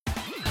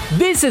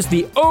This is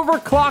the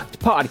Overclocked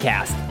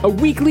Podcast, a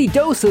weekly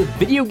dose of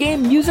video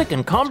game music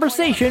and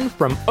conversation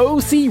from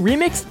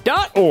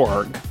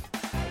OCRemix.org.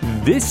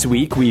 This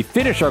week, we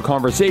finish our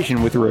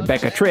conversation with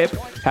Rebecca Tripp,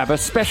 have a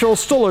special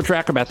solo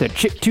track about the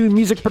chiptune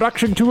music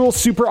production tool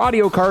Super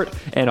Audio Cart,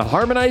 and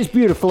harmonize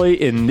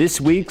beautifully in this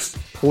week's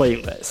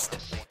playlist.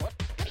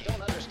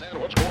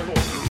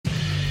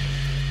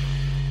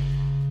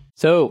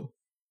 So,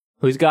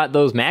 who's got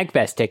those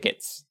MagFest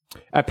tickets?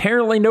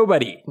 Apparently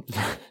nobody.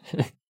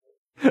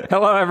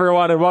 Hello,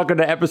 everyone, and welcome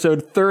to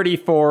episode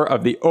 34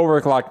 of the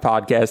Overclocked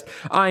Podcast.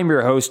 I'm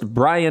your host,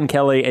 Brian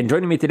Kelly, and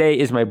joining me today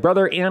is my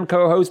brother and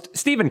co-host,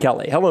 Stephen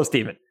Kelly. Hello,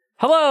 Stephen.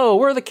 Hello,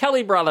 we're the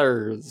Kelly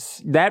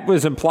brothers. That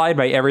was implied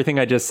by everything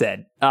I just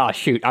said. Oh,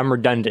 shoot, I'm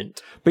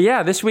redundant. But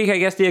yeah, this week, I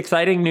guess the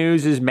exciting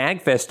news is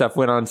MagFest stuff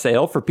went on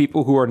sale. For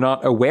people who are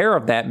not aware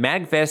of that,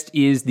 MagFest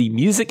is the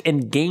music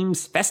and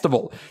games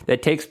festival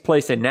that takes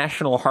place in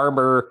National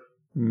Harbor,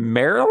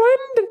 Maryland?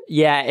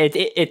 Yeah,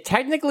 it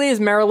technically is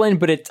Maryland,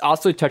 but it's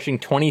also touching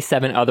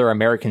 27 other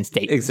American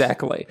states.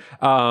 Exactly.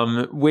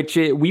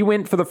 We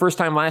went for the first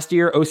time last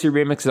year. OC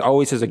Remix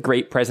always has a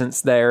great presence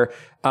there.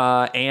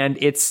 And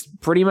it's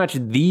pretty much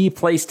the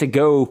place to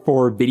go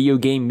for video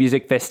game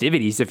music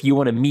festivities. If you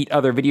want to meet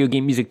other video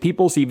game music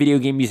people, see video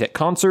game music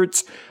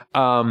concerts,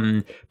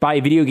 buy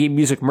video game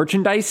music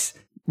merchandise,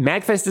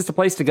 MagFest is the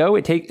place to go.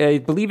 I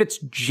believe it's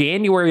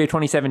January of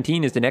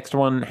 2017 is the next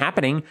one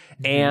happening,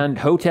 and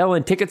hotel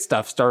and ticket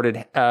stuff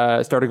started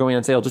going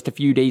on sale just a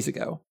few days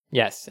ago.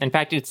 Yes. In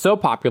fact, it's so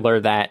popular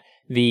that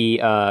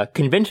the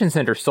convention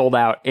center sold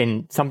out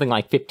in something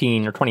like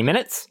 15 or 20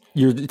 minutes.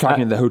 You're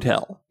talking to the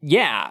hotel.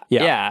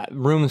 Yeah.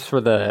 Rooms for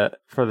the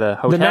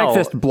hotel. The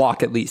MagFest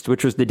block, at least,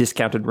 which was the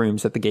discounted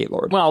rooms at the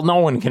Gaylord. Well, no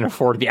one can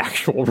afford the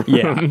actual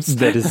rooms. Yeah,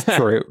 that is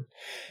true.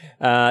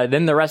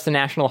 Then the rest of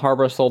National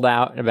Harbor sold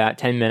out about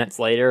 10 minutes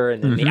later,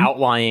 and then the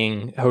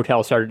outlying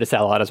hotel started to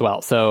sell out as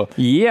well. So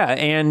yeah,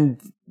 and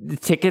the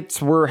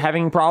tickets were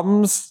having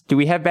problems. Do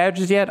we have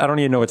badges yet? I don't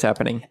even know what's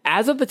happening.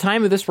 As of the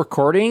time of this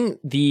recording,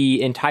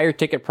 the entire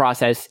ticket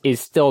process is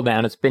still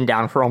down. It's been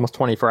down for almost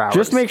 24 hours.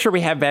 Just make sure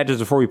we have badges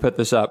before we put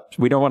this up.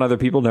 We don't want other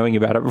people knowing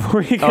about it before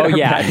we get our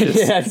badges.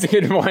 Yeah, that's a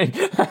good point.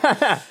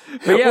 But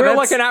yeah, we're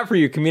looking out for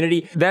you,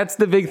 community. That's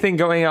the big thing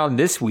going on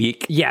this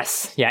week.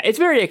 Yes. Yeah, it's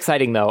very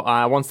exciting, though.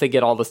 Once they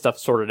get all the stuff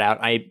sorted out,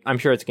 I'm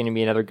sure it's going to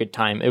be another good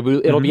time.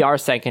 It'll be our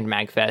second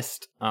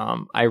MagFest.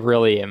 I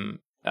really am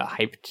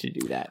hyped to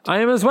do that. I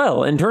am as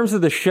well. In terms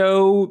of the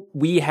show,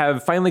 we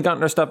have finally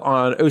gotten our stuff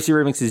on OC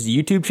Remix's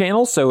YouTube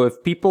channel. So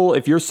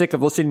if you're sick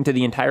of listening to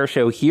the entire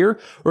show here,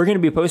 we're going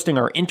to be posting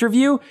our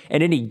interview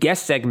and any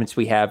guest segments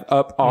we have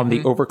up on the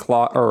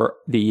Overclock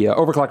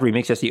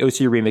Remix, that's the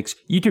OC Remix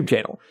YouTube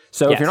channel.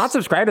 So if you're not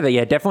subscribed to that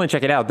yet, definitely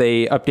check it out.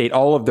 They update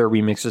all of their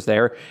remixes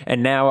there.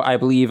 And now I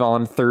believe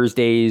on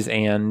Thursdays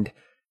and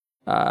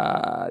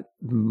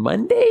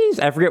Mondays?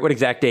 I forget what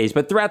exact days,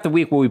 but throughout the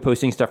week we'll be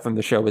posting stuff from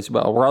the show as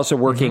well. We're also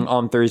working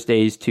on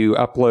Thursdays to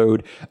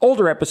upload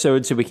older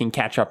episodes so we can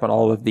catch up on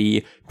all of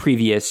the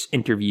previous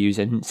interviews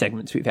and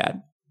segments we've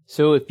had.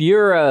 So if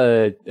you're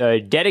a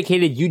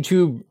dedicated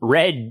YouTube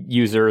Red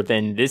user,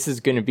 then this is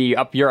going to be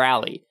up your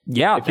alley.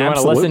 Yeah, if you want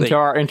to listen to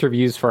our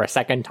interviews for a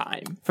second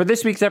time. For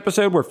this week's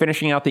episode, we're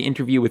finishing out the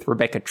interview with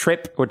Rebecca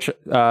Tripp, which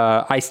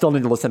I still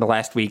need to listen to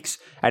last week's.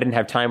 I didn't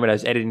have time when I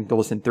was editing to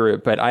listen through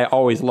it, but I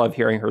always love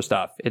hearing her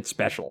stuff. It's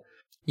special.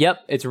 Yep,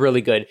 it's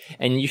really good.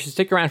 And you should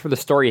stick around for the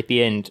story at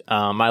the end,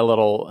 my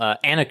little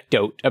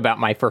anecdote about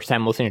my first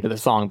time listening to the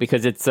song,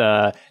 because it's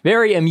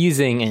very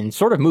amusing and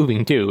sort of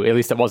moving too, at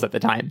least it was at the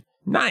time.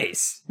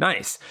 Nice.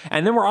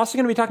 And then we're also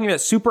going to be talking about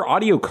Super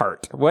Audio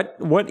Cart.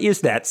 What is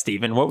that,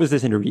 Stephen? What was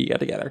this interview you got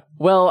together?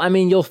 Well, I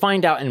mean, you'll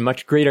find out in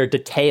much greater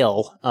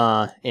detail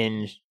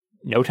in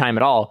no time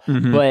at all.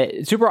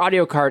 But Super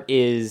Audio Cart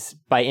is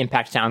by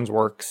Impact Sounds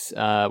Works.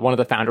 One of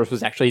the founders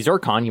was actually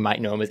Zircon. You might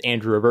know him as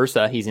Andrew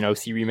Reversa. He's an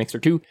OC remixer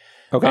too.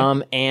 Okay.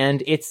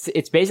 And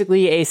it's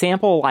basically a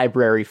sample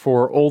library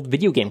for old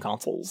video game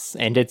consoles,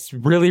 and it's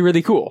really,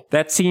 really cool.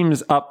 That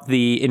seems up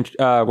the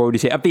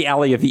up the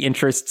alley of the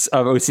interests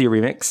of OC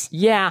Remix.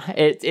 Yeah,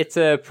 it's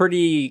a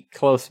pretty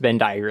close Venn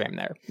diagram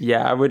there.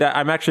 Yeah,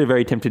 I'm actually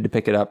very tempted to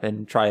pick it up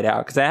and try it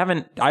out, because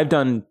I've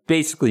done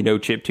basically no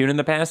chiptune in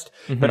the past,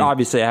 but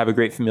obviously I have a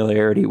great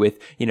familiarity with,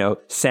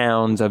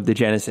 sounds of the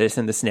Genesis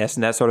and the SNES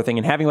and that sort of thing,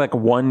 and having like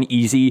one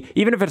easy,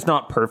 even if it's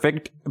not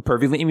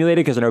perfectly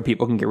emulated, because I know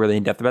people can get really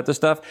in depth about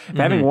this stuff, but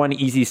having one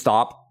easy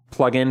stop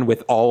plugin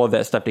with all of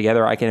that stuff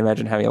together, I can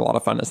imagine having a lot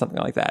of fun with something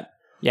like that.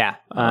 Yeah,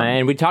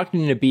 and we talked to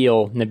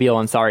Nabil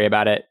Ansari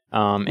about it,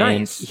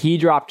 nice. And he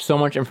dropped so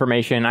much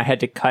information, I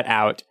had to cut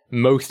out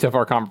most of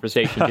our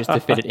conversation just to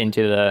fit it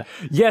into the...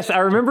 Yes, I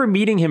remember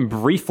meeting him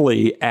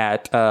briefly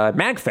at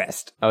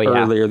MagFest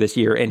earlier this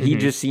year, and he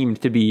just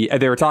seemed to be...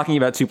 They were talking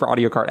about Super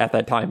Audio Cart at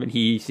that time, and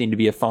he seemed to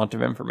be a font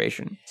of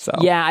information. So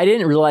yeah, I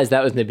didn't realize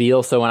that was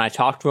Nabil, so when I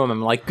talked to him,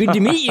 I'm like, good to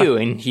meet you,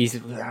 and he's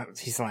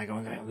like,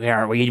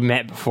 okay, we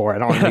met before, I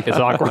don't want to make this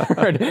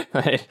awkward.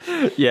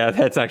 Yeah,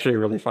 that's actually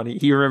really funny.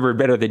 He remembered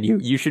better than you.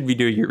 You should be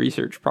doing your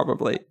research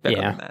probably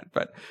better than that,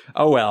 but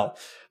oh well.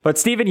 But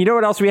Steven, you know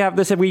what else we have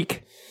this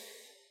week?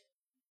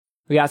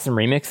 We got some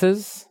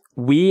remixes.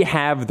 We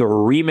have the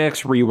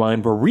Remix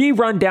Rewind, where we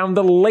run down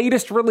the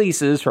latest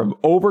releases from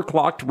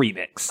Overclocked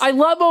Remix. I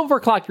love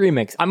Overclocked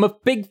Remix. I'm a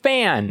big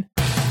fan.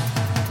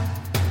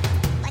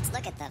 Let's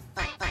look at the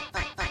fun.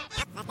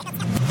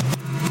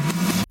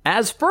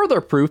 As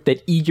further proof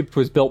that Egypt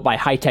was built by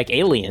high-tech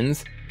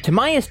aliens,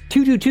 Timaeus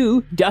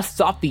 222 dusts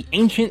off the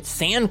ancient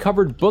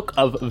sand-covered book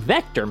of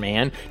Vector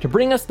Man to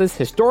bring us this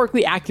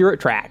historically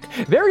accurate track,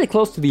 very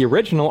close to the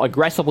original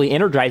aggressively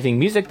energizing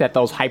music that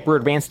those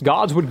hyper-advanced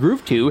gods would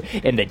groove to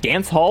in the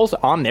dance halls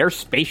on their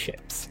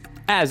spaceships,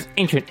 as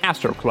ancient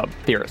Astro Club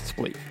theorists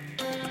believe.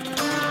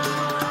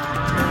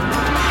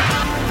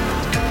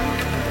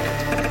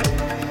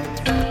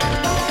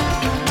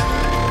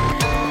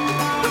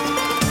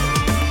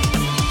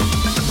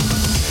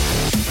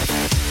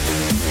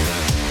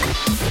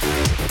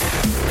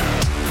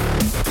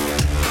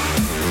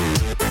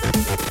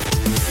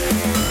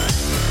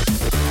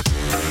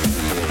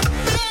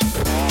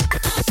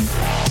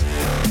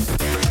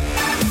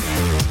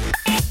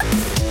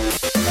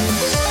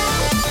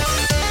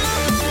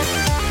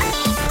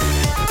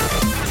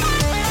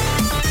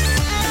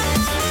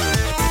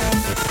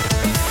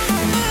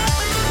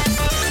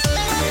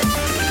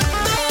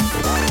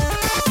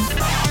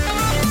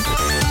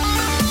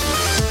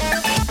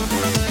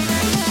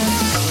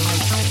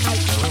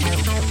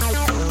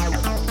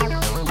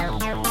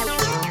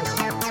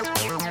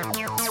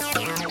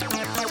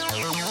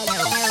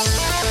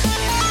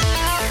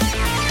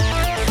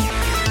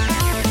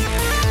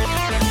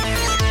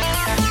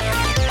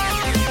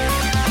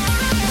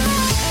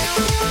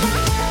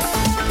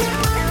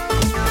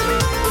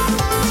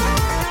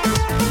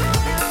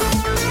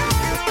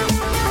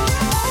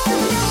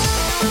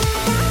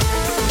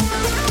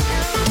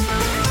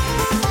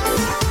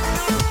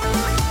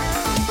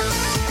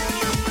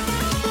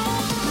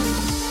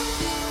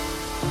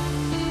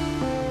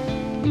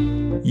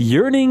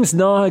 Yearnings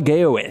Na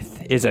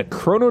Geoith is a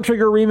Chrono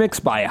Trigger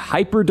remix by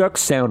Hyperduck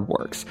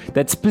Soundworks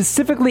that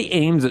specifically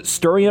aims at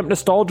stirring up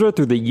nostalgia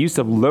through the use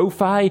of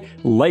lo-fi,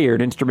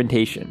 layered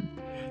instrumentation.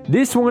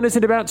 This one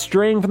isn't about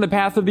straying from the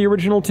path of the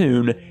original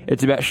tune,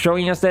 it's about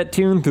showing us that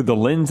tune through the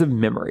lens of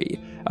memory.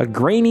 A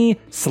grainy,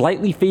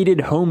 slightly faded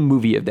home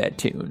movie of that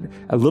tune.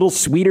 A little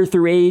sweeter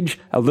through age,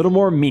 a little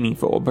more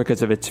meaningful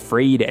because of its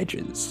frayed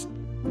edges.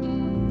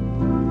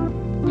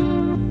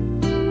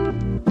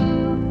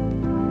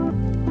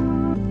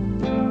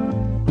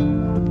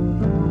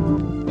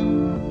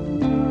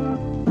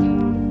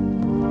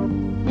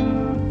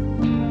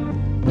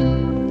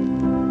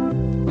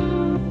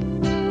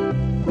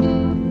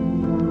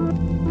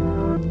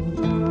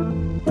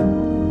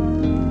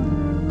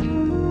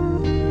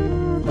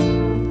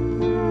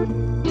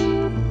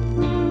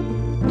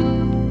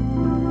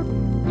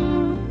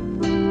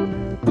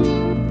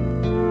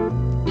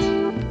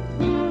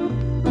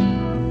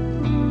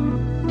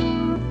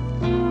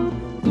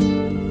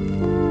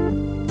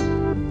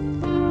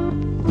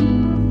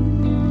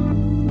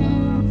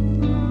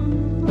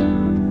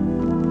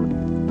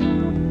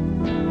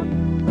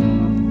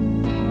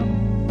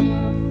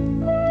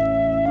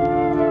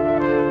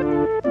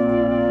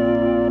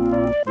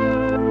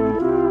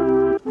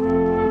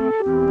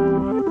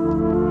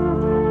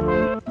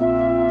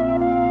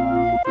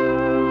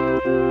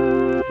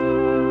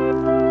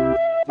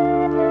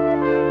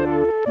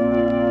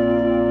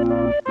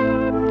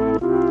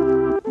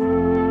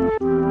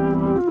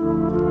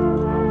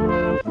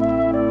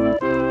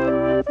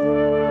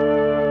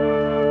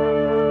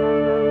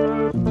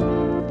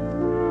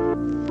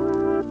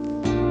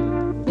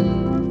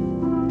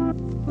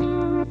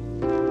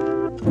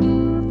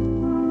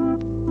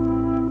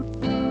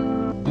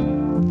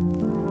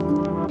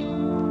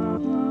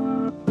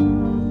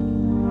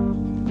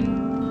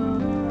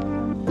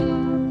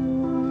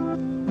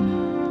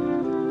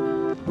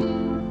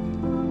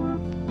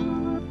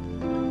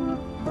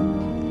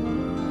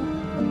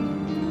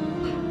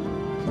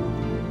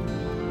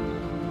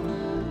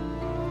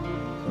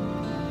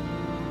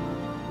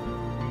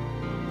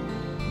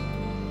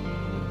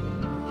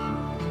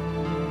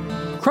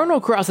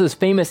 Chrono Cross's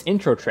famous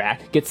intro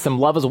track gets some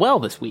love as well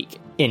this week,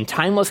 in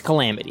Timeless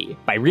Calamity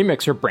by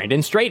remixer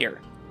Brandon Strader.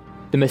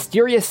 The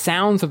mysterious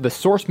sounds of the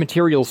source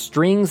material's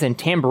strings and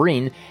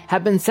tambourine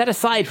have been set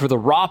aside for the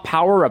raw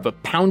power of a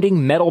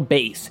pounding metal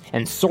bass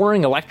and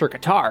soaring electric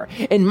guitar,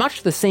 in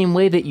much the same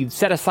way that you'd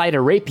set aside a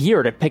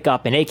rapier to pick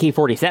up an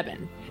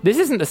AK-47. This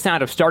isn't the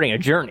sound of starting a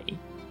journey.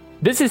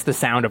 This is the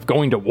sound of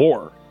going to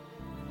war.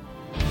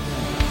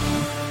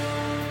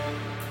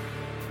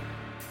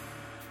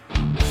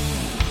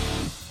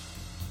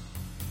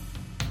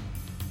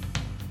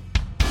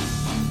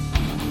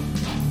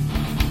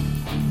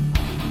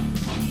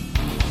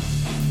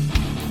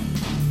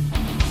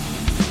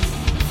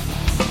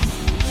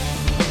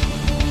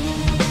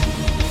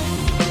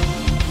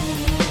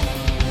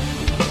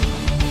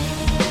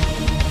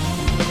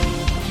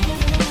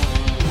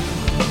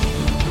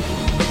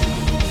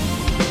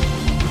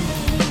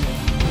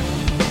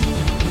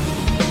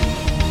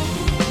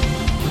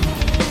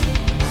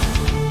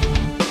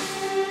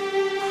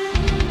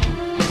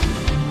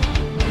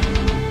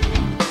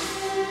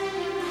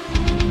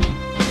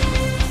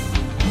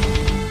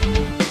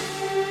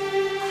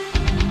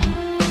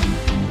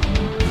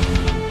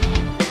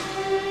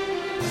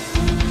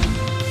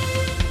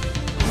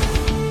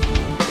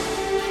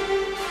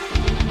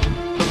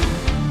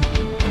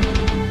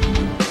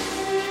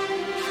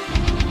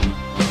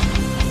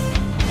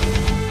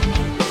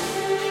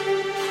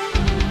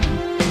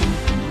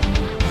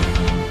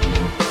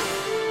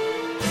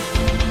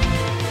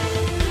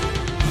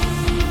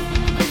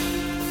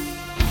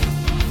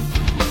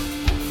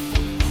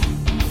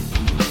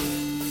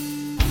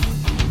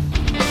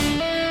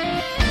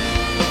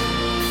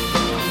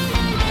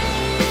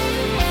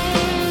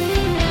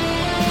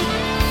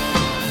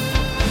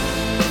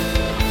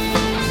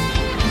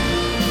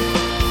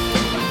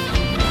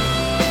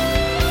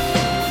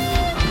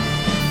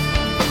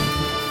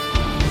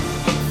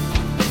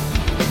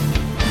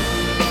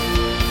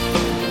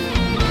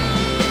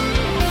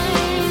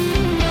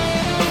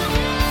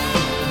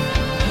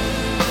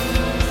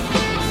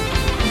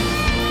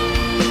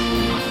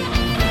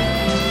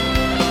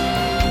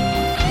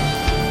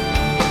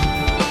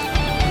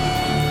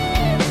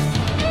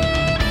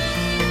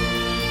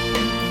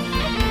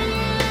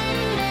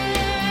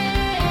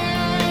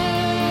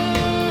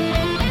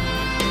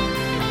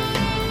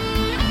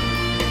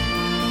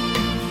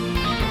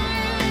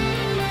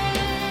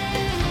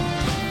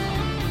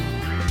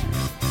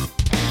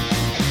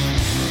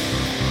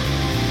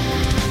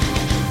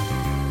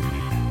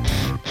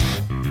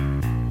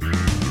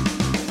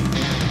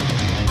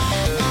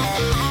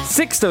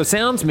 Sixto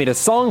Sounds made a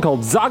song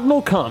called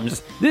Zognal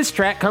Comes. This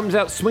track comes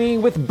out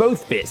swinging with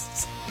both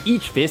fists,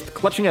 each fist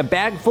clutching a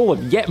bag full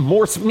of yet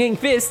more swinging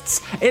fists,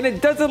 and it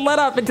doesn't let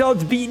up until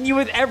it's beaten you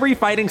with every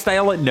fighting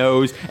style it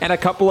knows, and a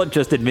couple it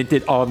just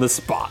invented on the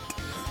spot.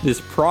 This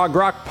prog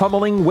rock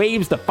pummeling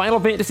waves the Final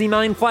Fantasy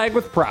IX flag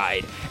with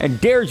pride, and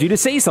dares you to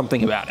say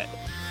something about it.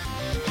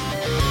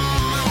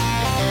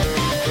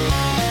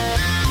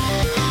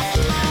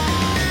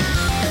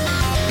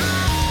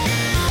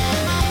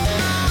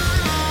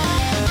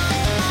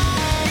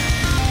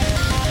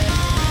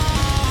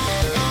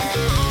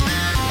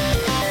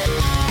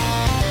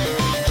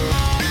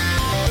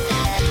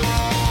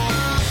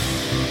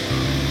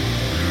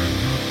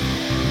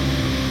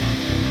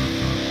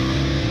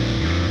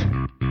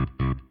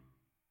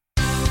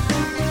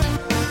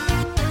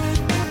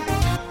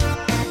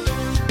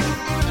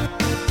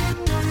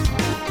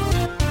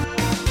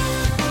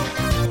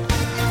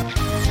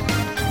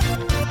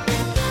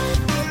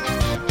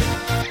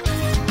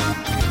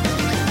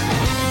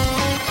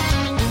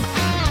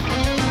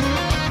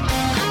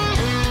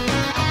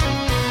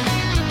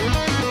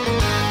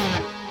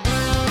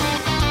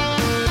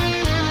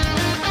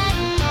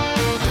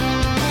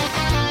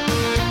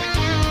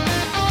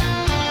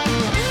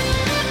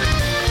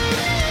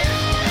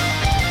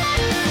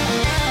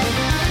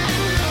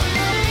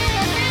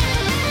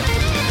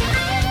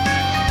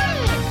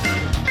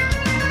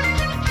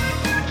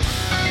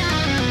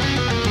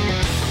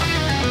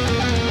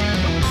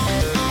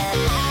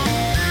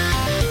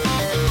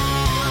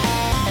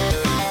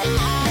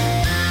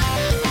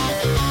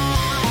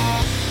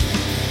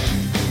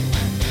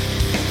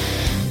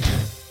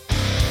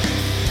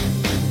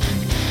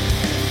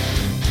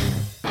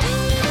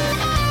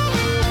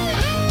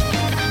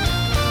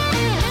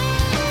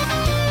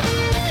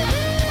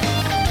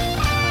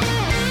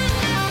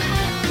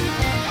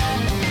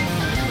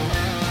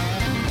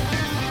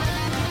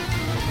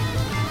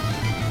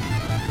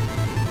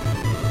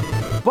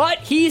 But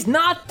he's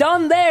not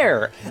done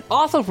there!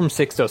 Also from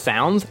Sixto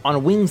Sounds,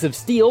 On Wings of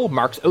Steel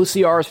marks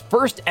OCR's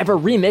first ever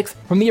remix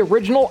from the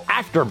original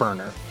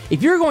Afterburner.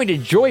 If you're going to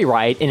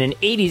joyride in an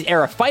 80s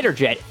era fighter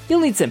jet, you'll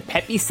need some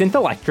peppy synth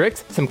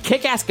electrics, some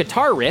kick-ass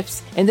guitar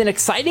riffs, and an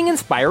exciting,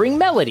 inspiring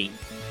melody.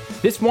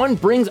 This one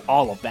brings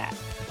all of that,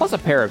 plus a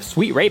pair of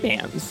sweet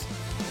Ray-Bans.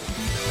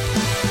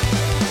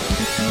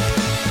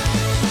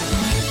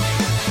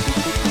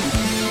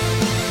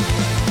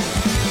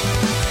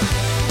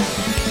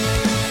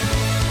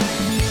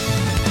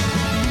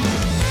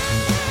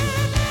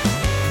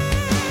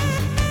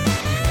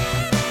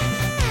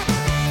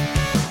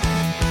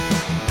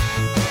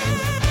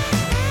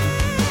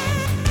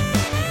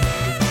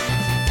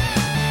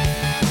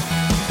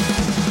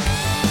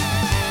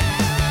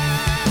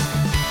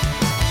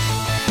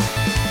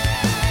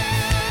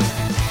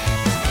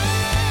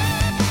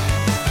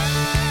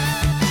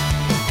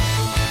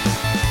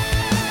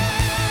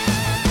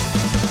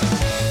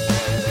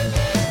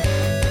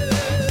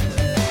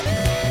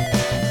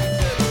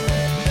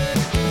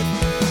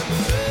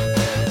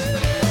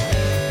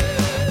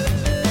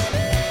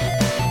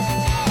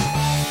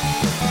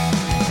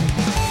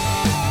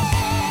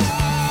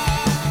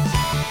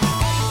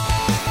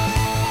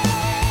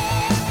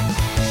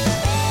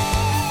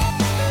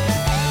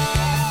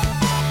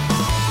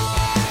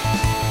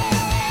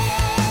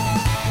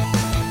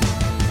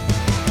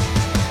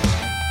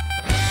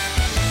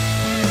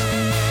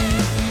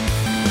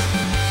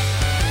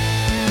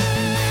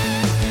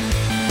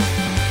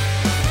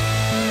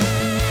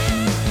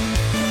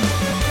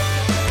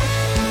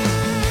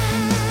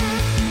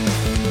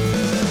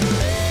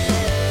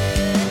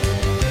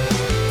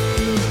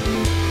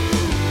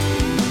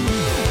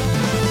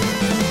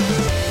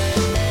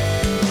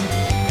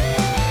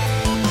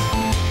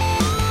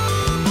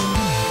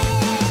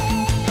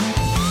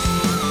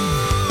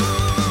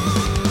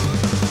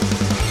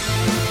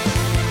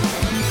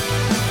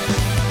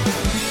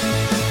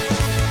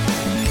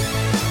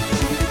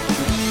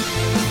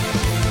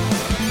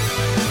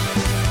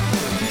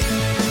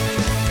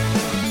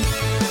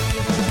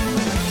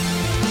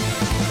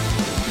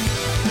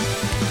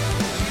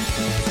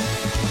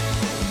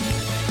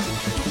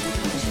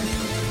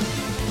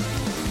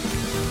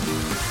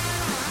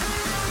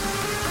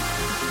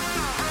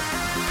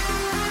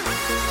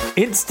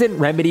 Instant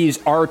Remedy's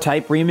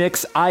R-Type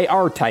remix,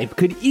 IR-Type,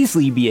 could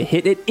easily be a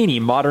hit at any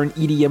modern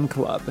EDM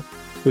club.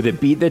 With a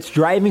beat that's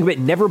driving but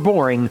never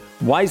boring,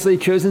 wisely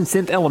chosen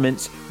synth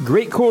elements,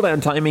 great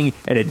cooldown timing,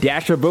 and a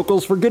dash of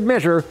vocals for good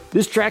measure,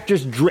 this track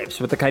just drips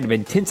with the kind of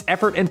intense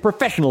effort and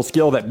professional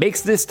skill that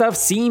makes this stuff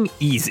seem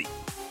easy.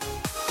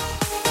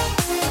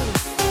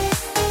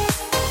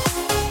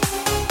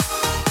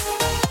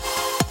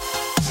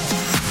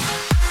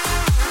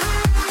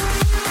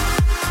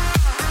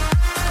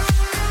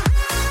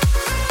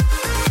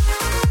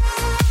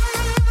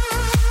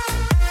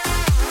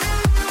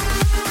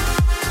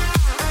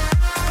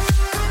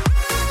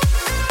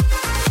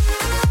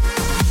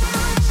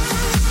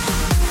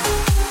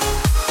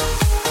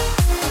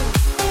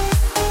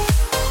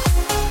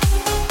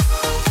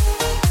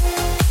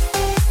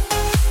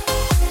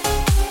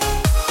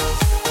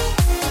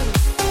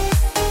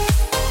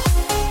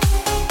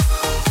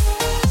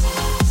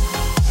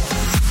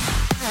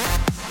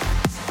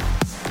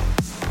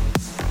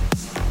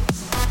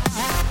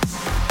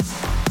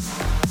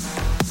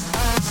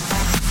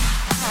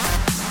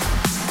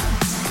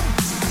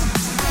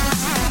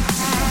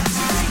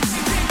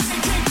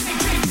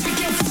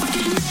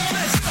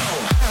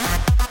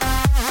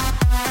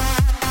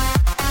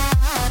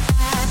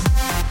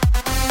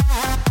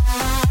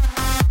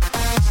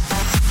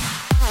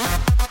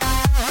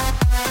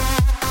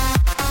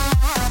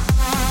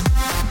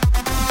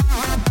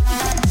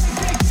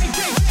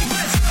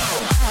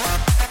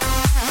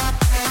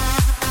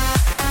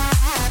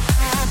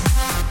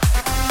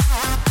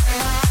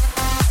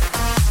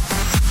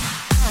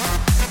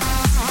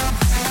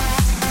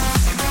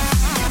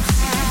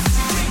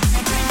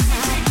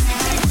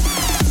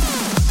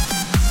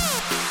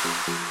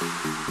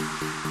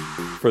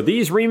 For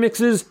these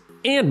remixes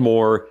and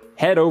more,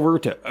 head over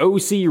to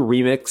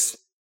ocremix.org.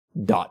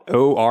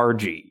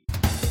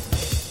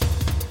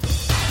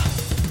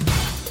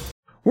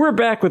 We're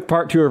back with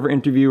part 2 of our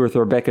interview with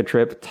Rebecca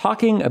Tripp,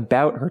 talking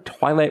about her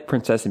Twilight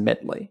Princess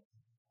medley.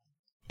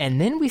 And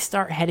then we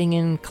start heading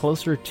in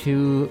closer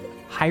to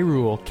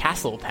Hyrule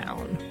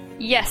Castletown.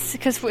 Yes,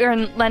 because we're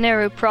in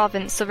Lanayru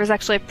province, so there's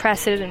actually a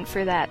precedent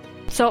for that.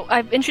 So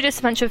I've introduced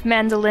a bunch of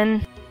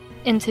mandolin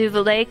into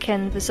the lake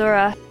and the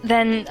Zora.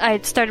 Then I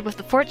started with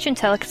the fortune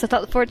teller, because I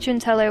thought the fortune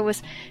teller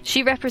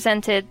she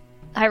represented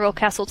Hyrule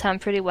Castletown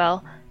pretty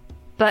well,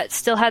 but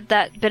still had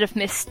that bit of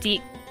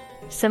mystique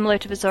similar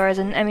to Zora's.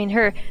 And I mean,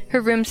 her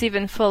room's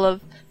even full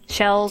of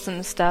shells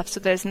and stuff,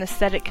 so there's an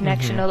aesthetic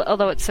connection,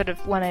 although it's sort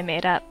of one I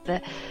made up.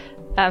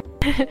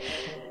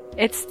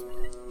 It's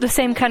the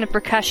same kind of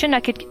percussion.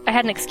 I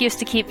had an excuse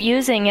to keep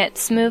using it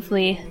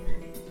smoothly,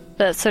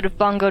 the sort of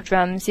bongo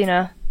drums,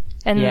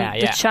 and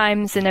the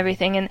chimes and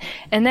everything.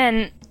 And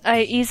then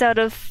I ease out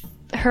of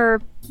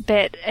her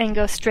bit and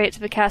go straight to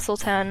the castle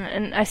town.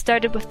 And I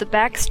started with the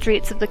back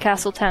streets of the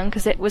castle town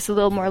because it was a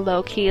little more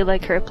low key,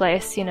 like her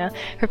place.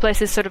 Her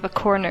place is sort of a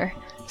corner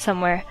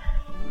somewhere.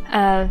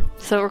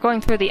 So we're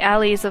going through the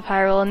alleys of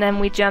Hyrule, and then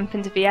we jump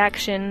into the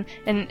action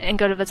and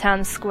go to the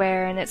town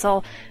square, and it's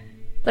all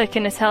like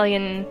an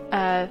Italian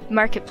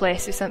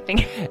marketplace or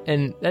something.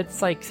 And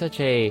that's like such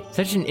an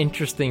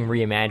interesting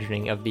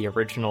reimagining of the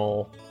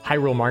original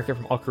Hyrule Market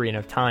from Ocarina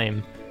of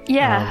Time.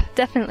 Yeah,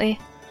 definitely.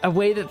 A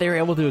way that they were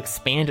able to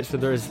expand it so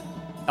there's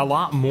a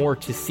lot more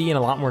to see and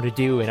a lot more to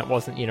do, and it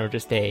wasn't,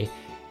 just a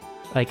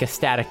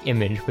static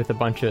image with a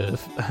bunch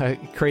of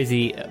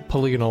crazy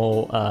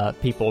polygonal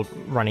people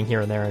running here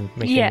and there and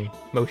making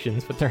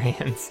motions with their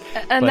hands.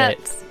 And that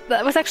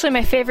was actually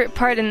my favorite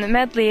part in the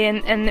medley,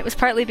 and it was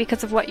partly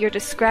because of what you're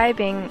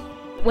describing.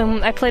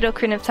 When I played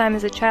Ocarina of Time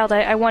as a child,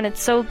 I wanted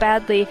so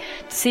badly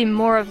to see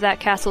more of that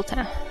castle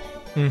town.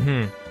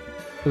 Mm-hmm.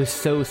 It was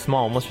so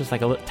small, almost just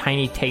like a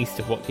tiny taste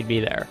of what could be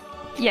there.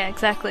 Yeah,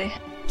 exactly.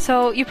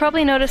 So you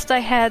probably noticed I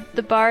had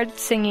the bard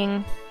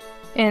singing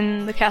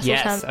in the castle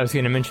town. Yes, I was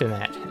going to mention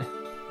that.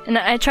 And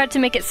I tried to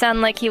make it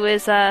sound like he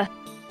was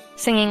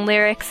singing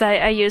lyrics.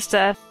 I used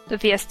the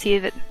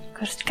VST that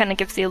just kind of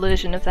gives the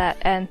illusion of that.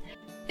 And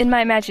in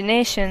my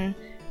imagination,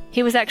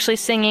 he was actually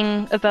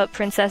singing about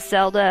Princess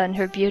Zelda and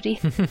her beauty.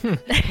 No,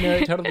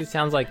 it totally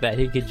sounds like that.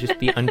 He could just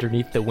be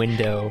underneath the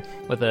window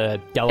with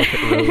a delicate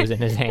rose in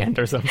his hand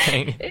or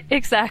something.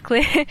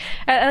 Exactly.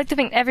 I like to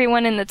think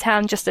everyone in the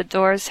town just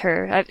adores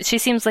her. She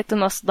seems like the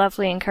most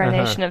lovely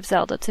incarnation of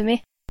Zelda to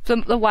me.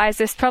 The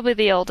wisest, probably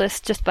the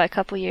oldest, just by a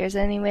couple years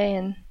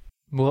anyway.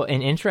 Well,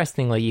 and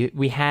interestingly,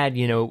 we had,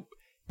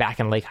 back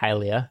in Lake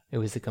Hylia, it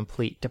was a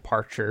complete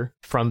departure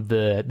from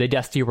the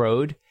dusty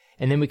road.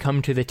 And then we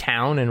come to the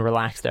town and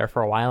relax there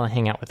for a while and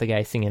hang out with the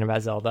guy singing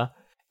about Zelda.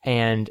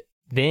 And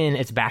then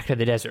it's back to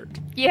the desert.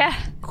 Yeah,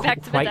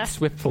 back to the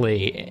desert.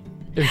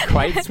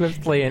 Quite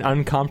swiftly and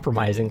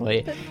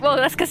uncompromisingly. Well,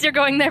 that's because you're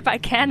going there by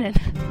cannon.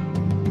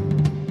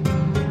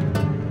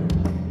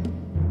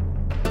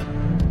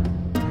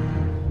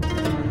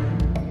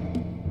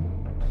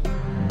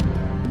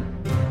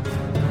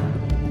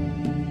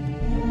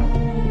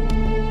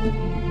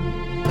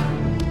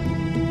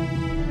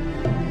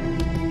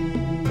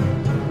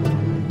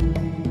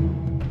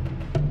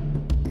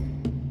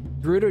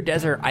 Gerudo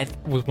Desert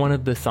was one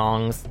of the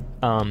songs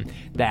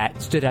that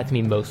stood out to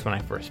me most when I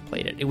first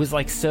played it. It was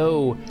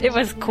It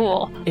was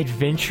cool.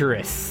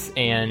 Adventurous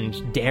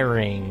and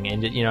daring,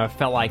 and it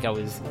felt like I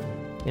was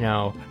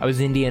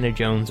Indiana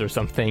Jones or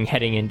something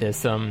heading into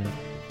some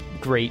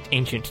great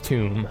ancient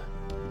tomb.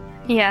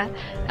 Yeah,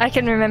 I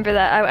can remember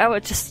that. I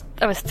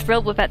was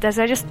thrilled with that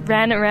desert. I just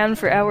ran around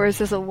for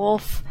hours as a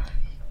wolf.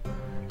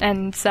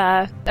 And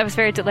I was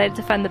very delighted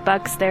to find the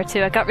bugs there,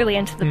 too. I got really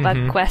into the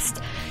bug quest.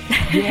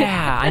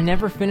 Yeah, I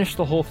never finished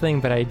the whole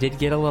thing, but I did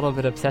get a little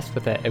bit obsessed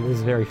with it. It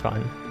was very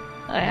fun.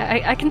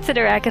 I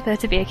consider Agatha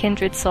to be a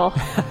kindred soul.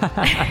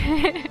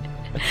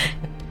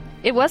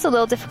 It was a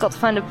little difficult to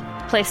find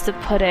a place to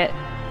put it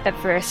at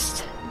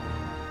first.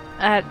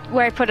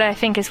 Where I put it, I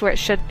think, is where it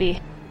should be.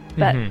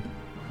 But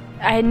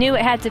I knew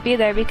it had to be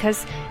there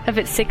because of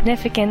its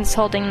significance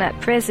holding that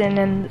prison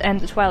and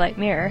the Twilight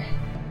Mirror.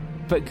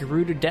 But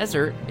Gerudo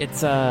Desert,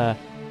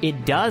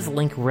 it does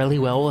link really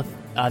well with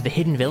the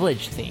Hidden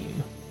Village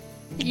theme.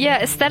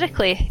 Yeah,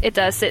 aesthetically, it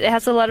does. It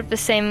has a lot of the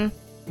same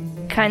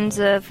kinds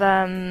of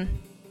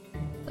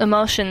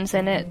emotions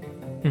in it.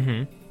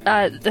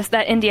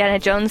 That Indiana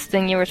Jones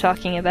thing you were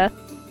talking about.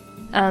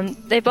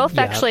 They both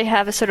actually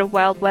have a sort of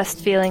Wild West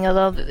feeling,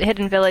 although the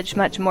Hidden Village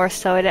much more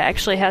so. It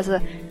actually has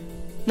a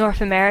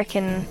North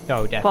American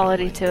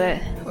quality to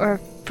it,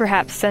 or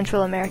perhaps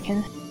Central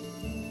American.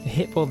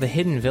 The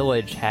Hidden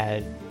Village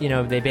had,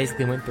 they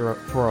basically went through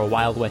a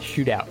Wild West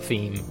shootout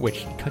theme,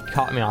 which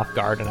caught me off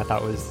guard, and I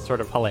thought was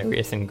sort of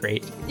hilarious and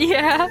great.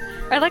 Yeah,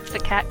 I liked the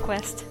cat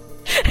quest.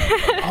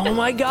 Oh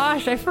my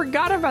gosh, I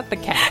forgot about the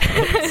cat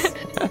quest.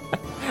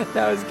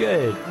 That was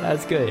good.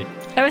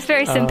 I was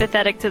very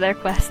sympathetic to their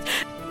quest.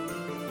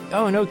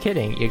 Oh, no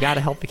kidding. You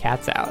gotta help the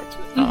cats out.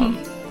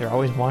 They're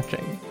always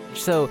watching.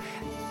 So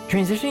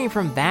transitioning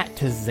from that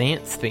to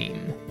Xanth's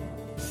theme,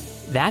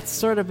 that's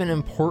sort of an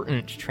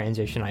important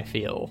transition, I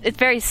feel. It's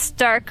very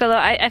stark, although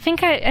I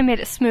think I made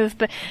it smooth,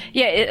 but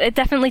yeah, it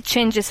definitely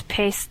changes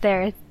pace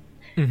there.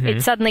 Mm-hmm.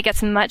 It suddenly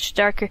gets much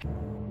darker.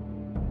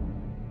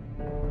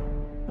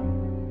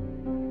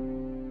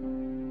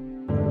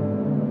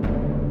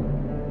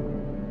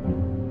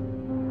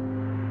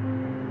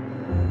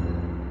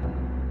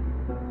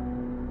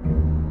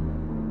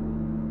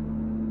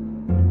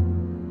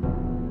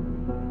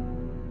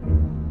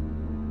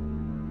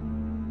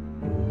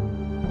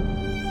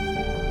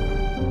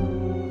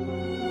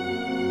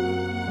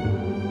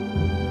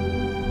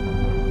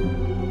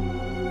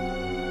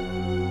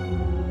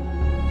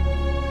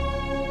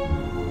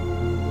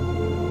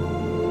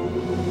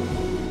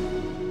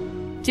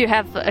 Do you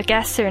have a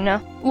guess or no?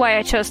 Why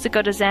I chose to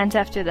go to Xanth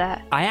after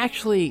that? I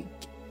actually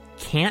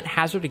can't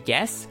hazard a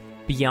guess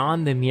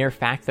beyond the mere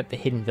fact that the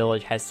Hidden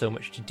Village has so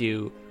much to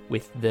do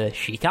with the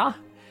Sheikah.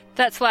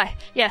 That's why,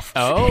 yes.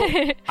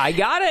 Oh, I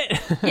got it!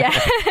 Yeah,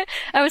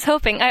 I was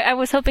hoping. I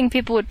was hoping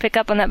people would pick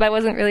up on that, but I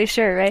wasn't really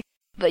sure, right?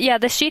 But yeah,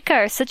 the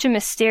Sheikah are such a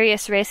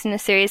mysterious race in the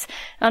series.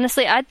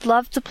 Honestly, I'd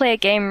love to play a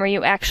game where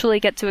you actually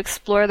get to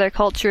explore their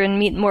culture and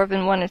meet more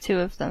than one or two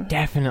of them.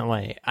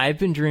 Definitely. I've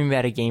been dreaming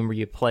about a game where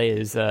you play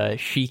as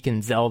Sheik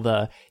and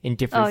Zelda in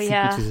different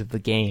sequences of the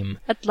game.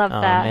 I'd love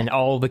that. And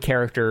all the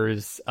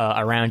characters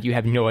around you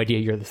have no idea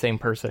you're the same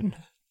person.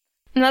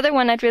 Another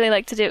one I'd really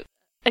like to do.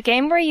 A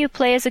game where you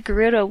play as a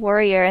Gerudo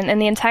warrior, and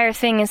the entire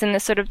thing is in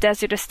this sort of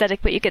desert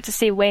aesthetic, but you get to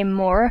see way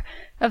more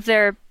of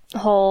their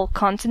whole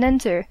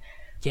continent or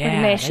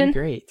nation. That'd be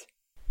great.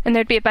 And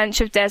there'd be a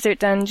bunch of desert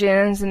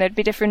dungeons, and there'd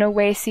be different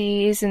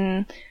oases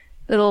and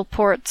little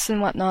ports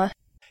and whatnot.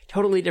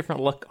 Totally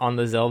different look on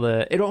the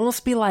Zelda. It'd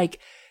almost be like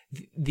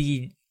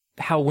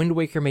how Wind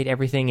Waker made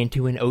everything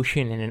into an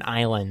ocean and an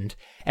island.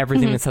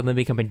 Everything would suddenly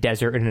become a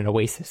desert and an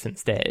oasis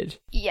instead.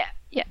 Yeah.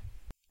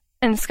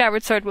 And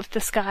Skyward Sword with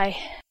the sky.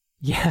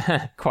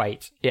 Yeah,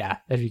 quite. Yeah,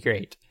 that'd be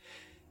great.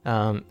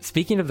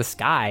 Speaking of the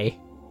sky,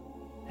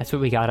 that's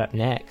what we got up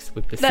next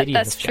with the City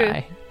in the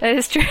Sky. That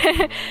is true.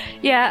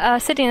 Yeah,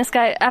 City in the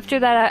Sky. After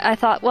that, I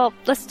thought, well,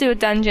 let's do a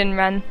dungeon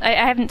run. I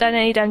haven't done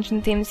any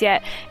dungeon themes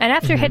yet. And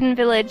after Hidden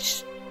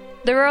Village,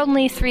 there were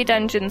only 3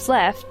 dungeons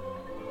left.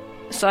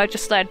 So I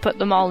just thought I'd put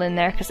them all in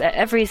there, because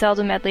every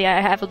Zelda medley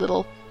I have a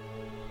little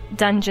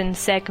dungeon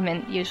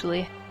segment,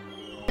 usually.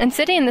 And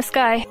City in the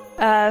Sky,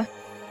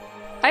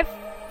 I've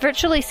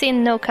virtually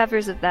seen no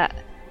covers of that.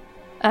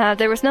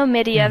 There was no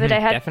MIDI of it. I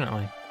had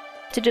definitely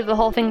to do the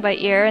whole thing by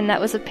ear, and that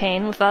was a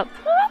pain without...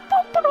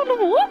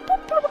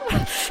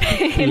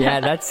 Yeah,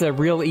 that's a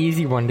real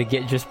easy one to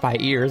get just by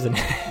ear, isn't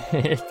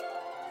it?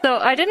 So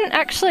I didn't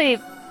actually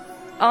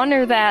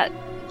honor that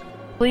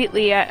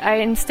completely. I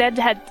instead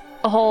had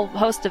a whole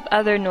host of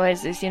other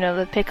noises,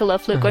 the piccolo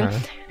flute going,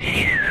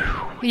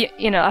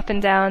 up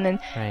and down,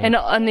 and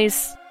on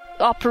these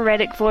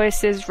operatic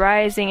voices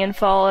rising and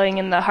falling,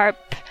 and the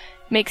harp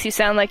makes you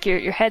sound like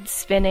your head's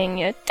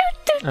spinning. I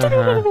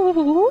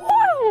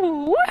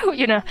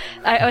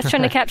was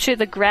trying to capture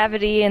the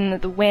gravity and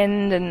the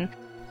wind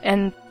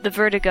and the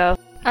vertigo.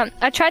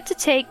 I tried to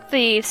take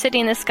the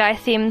City in the Sky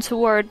theme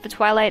toward the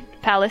Twilight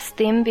Palace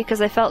theme because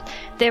I felt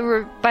they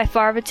were by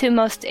far the 2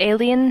 most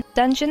alien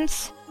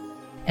dungeons.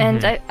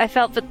 And I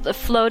felt that the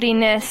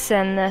floatiness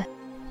and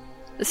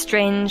the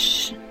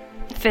strange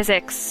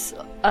physics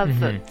of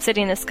the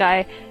City in the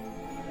Sky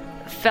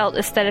felt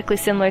aesthetically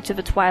similar to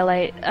the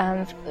Twilight.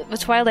 The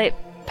Twilight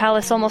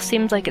Palace almost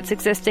seemed like it's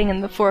existing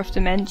in the 4th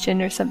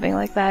dimension or something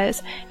like that.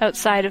 It's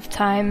outside of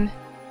time.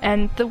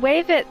 And the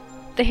way that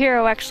the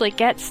hero actually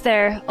gets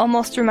there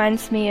almost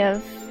reminds me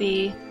of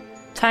the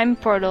time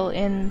portal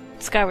in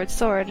Skyward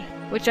Sword,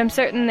 which I'm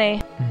certain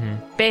they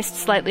based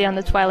slightly on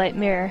the Twilight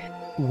Mirror.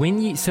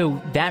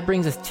 So that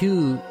brings us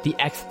to the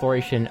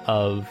exploration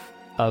of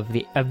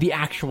the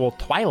actual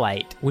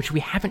Twilight, which we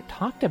haven't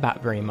talked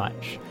about very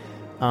much.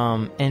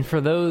 And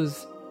for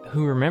those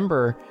who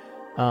remember,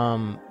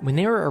 when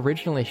they were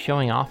originally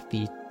showing off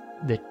the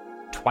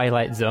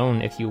Twilight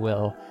Zone, if you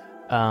will,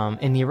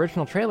 in the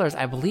original trailers,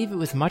 I believe it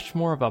was much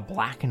more of a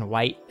black and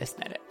white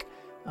aesthetic.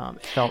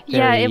 It felt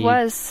very it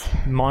was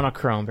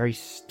monochrome, very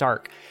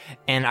stark.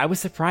 And I was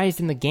surprised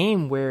in the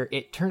game where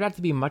it turned out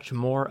to be much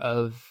more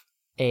of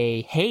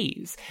a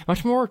haze,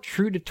 much more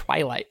true to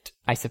Twilight,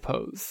 I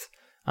suppose.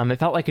 It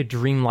felt like a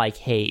dreamlike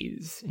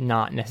haze,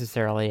 not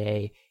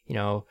necessarily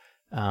a,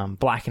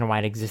 black and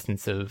white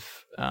existence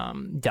of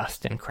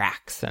dust and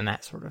cracks and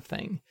that sort of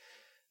thing,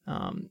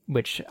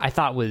 which I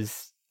thought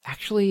was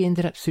actually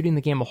ended up suiting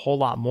the game a whole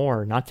lot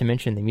more, not to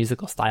mention the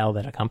musical style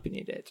that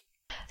accompanied it.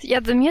 Yeah,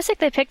 the music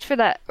they picked for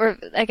that, or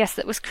I guess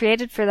that was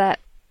created for that,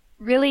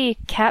 really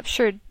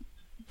captured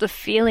the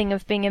feeling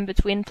of being in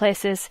between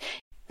places.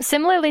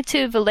 Similarly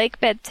to the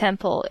Lakebed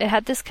Temple, it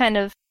had this kind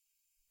of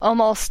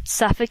almost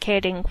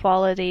suffocating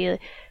quality,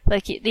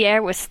 like the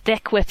air was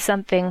thick with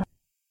something.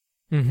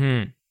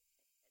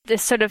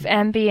 This sort of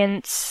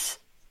ambient,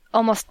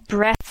 almost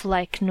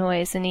breath-like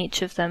noise in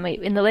each of them.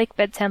 In the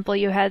Lakebed Temple,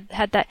 you had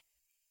that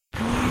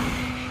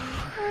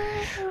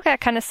of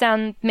that kind of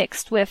sound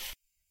mixed with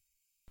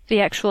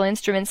the actual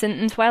instruments.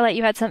 In Twilight,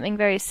 you had something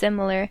very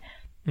similar.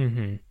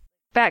 Mm-hmm.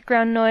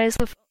 Background noise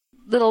with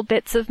little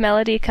bits of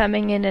melody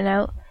coming in and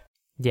out.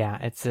 Yeah,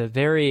 it's a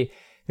very,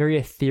 very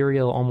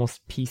ethereal,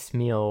 almost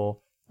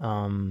piecemeal,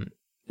 alone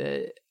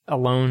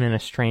in a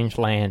strange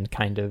land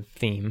kind of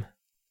theme.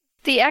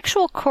 The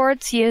actual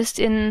chords used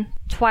in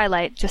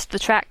Twilight, just the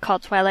track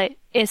called Twilight,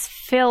 is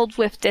filled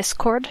with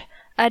discord.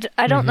 I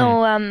don't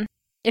know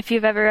if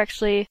you've ever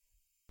actually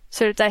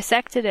sort of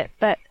dissected it,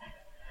 but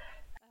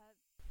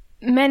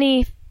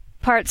many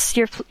parts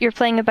you're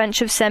playing a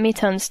bunch of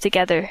semitones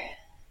together.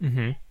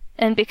 Mm-hmm.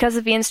 And because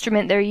of the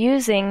instrument they're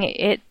using,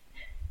 it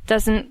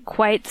doesn't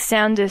quite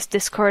sound as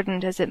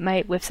discordant as it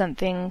might with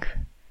something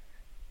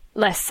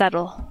less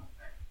subtle.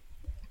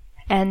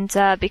 And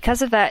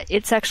because of that,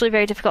 it's actually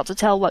very difficult to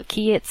tell what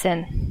key it's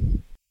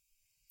in.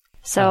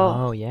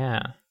 So,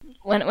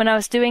 when I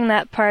was doing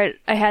that part,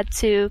 I had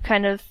to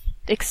kind of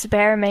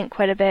experiment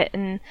quite a bit,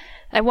 and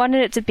I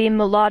wanted it to be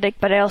melodic,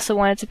 but I also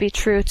wanted to be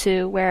true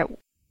to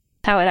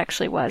how it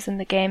actually was in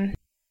the game.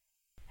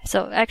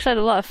 So I actually had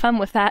a lot of fun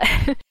with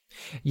that.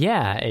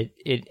 Yeah,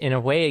 it in a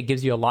way it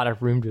gives you a lot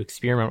of room to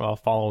experiment while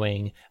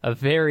following a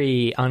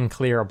very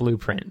unclear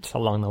blueprint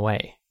along the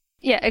way.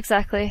 Yeah,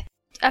 exactly.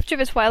 After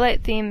the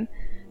Twilight theme,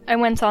 I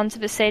went on to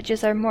the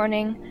Sages Are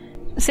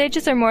Mourning.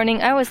 Sages Are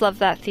Mourning, I always love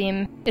that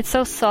theme. It's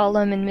so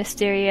solemn and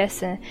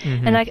mysterious, and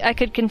I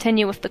could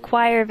continue with the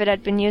choir that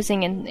I'd been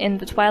using in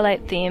the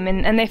Twilight theme,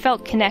 and they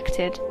felt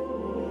connected.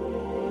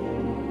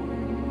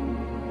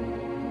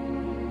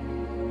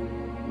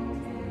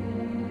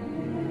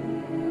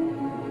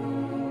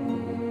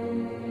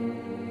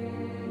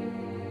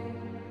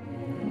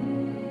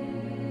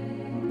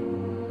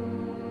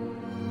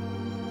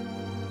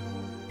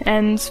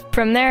 And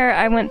from there,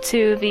 I went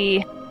to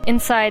the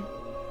inside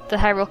the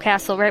Hyrule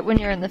Castle, right when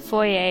you're in the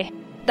foyer.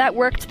 That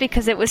worked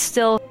because it was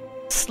still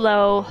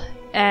slow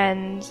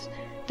and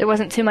there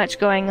wasn't too much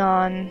going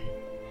on.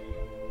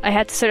 I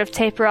had to sort of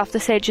taper off the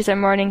Sages Are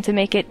Mourning to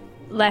make it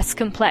less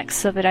complex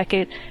so that I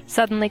could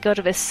suddenly go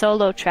to this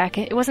solo track.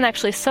 It wasn't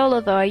actually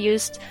solo, though. I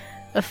used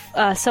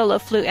a solo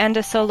flute and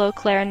a solo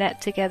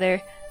clarinet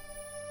together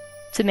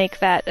to make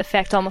that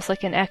effect almost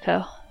like an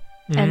echo.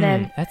 And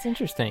then that's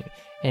interesting.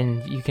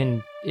 And you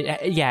can,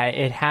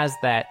 it has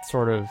that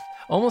sort of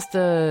almost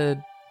I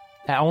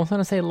almost want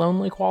to say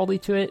lonely quality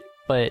to it,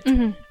 but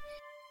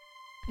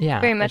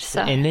yeah, very much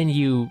so. And then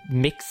you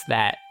mix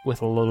that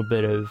with a little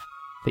bit of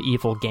the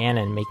evil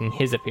Ganon making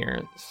his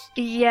appearance.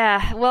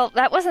 Yeah, well,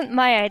 that wasn't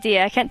my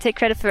idea. I can't take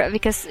credit for it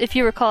because if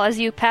you recall, as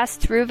you pass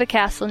through the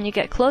castle and you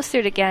get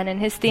closer to Ganon,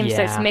 his theme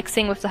starts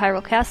mixing with the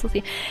Hyrule Castle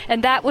theme,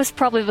 and that was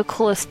probably the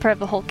coolest part of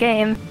the whole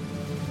game.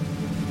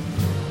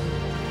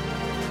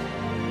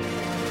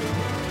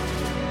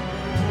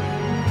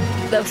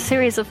 The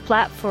series of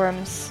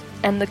platforms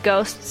and the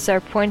ghosts are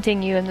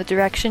pointing you in the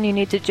direction you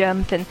need to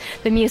jump, and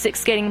the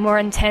music's getting more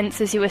intense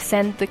as you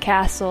ascend the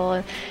castle,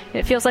 and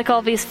it feels like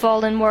all these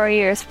fallen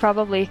warriors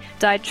probably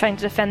died trying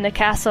to defend the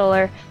castle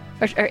or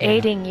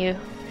aiding you.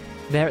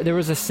 There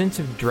was a sense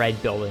of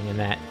dread building in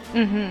that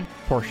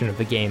portion of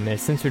the game, a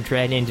sense of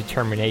dread and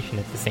determination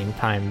at the same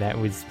time that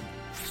was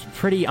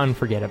pretty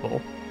unforgettable.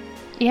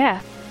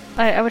 Yeah,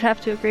 I would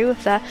have to agree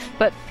with that,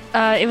 but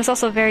it was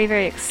also very,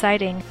 very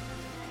exciting.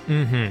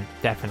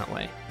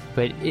 Definitely.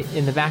 But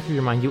in the back of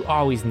your mind, you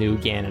always knew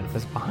Ganon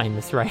was behind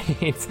this, right?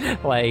 It's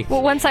like...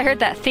 Well, once I heard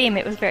that theme,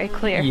 it was very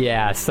clear.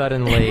 Yeah,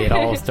 suddenly it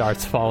all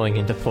starts falling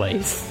into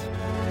place.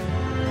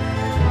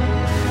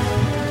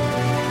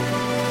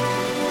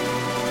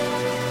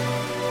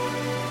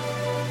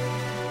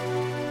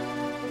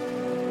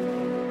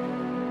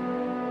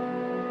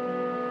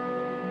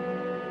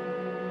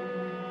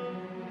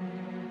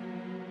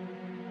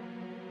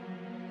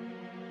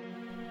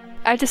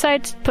 I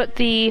decided to put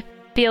the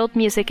field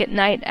music at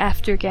night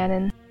after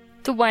Ganon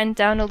to wind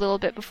down a little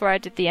bit before I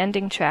did the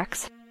ending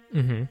tracks.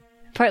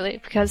 Partly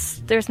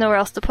because there's nowhere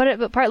else to put it,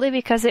 but partly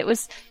because it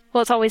was,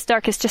 well, it's always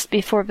darkest just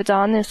before the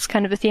dawn. It's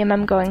kind of a theme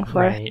I'm going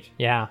for. Right,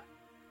 yeah.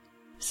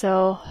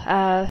 So,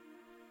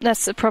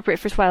 that's appropriate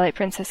for Twilight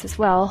Princess as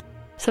well.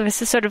 So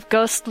this is sort of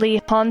ghostly,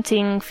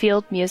 haunting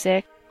field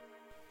music,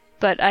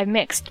 but I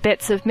mixed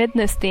bits of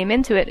Midna's theme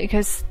into it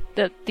because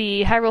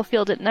the Hyrule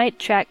Field at Night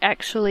track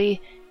actually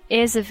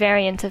is a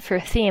variant of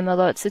her theme,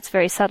 although it's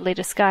very subtly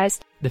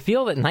disguised. The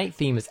Field at Night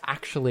theme is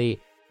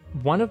actually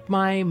one of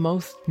my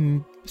most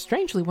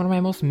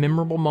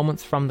memorable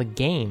moments from the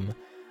game,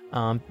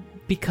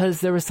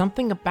 because there was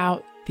something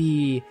about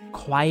the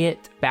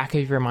quiet,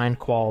 back-of-your-mind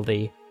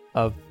quality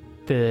of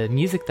the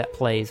music that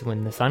plays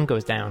when the sun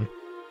goes down,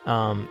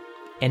 and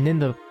then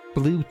the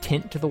blue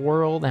tint to the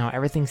world, and how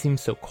everything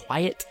seems so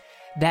quiet,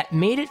 that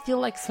made it feel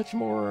like such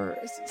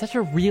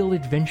a real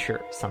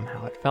adventure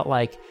somehow. It felt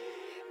like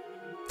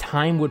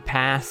time would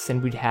pass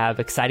and we'd have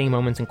exciting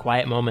moments and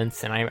quiet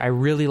moments, and I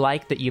really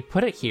like that you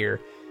put it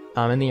here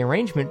in the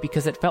arrangement,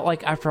 because it felt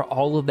like after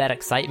all of that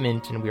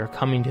excitement and we were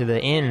coming to the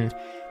end,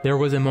 there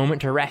was a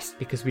moment to rest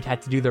because we'd had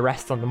to do the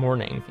rest on the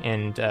morning,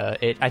 and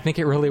I think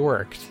it really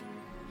worked.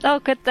 Oh,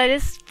 good. That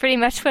is pretty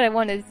much what I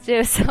wanted to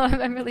do, so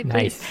I'm really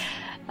pleased.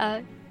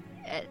 Nice.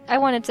 I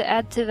wanted to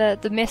add to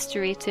the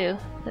mystery, too.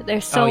 That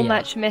there's so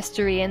much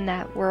mystery in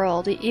that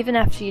world. Even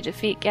after you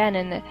defeat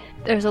Ganon,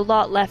 there's a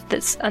lot left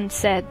that's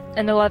unsaid,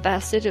 and a lot of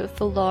that has to do with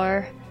the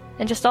lore,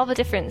 and just all the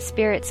different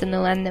spirits in the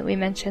land that we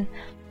mentioned.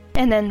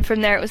 And then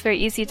from there, it was very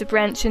easy to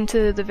branch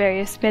into the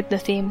various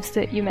Midna themes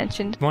that you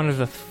mentioned. One of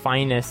the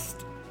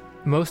finest,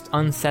 most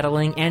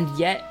unsettling, and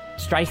yet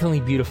strikingly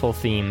beautiful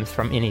themes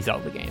from any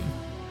Zelda game.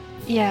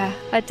 Yeah,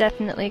 I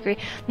definitely agree.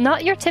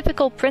 Not your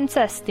typical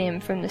princess theme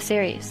from the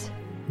series.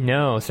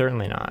 No,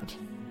 certainly not.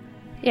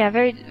 Yeah,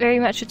 very, very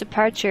much a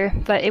departure,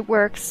 but it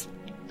works.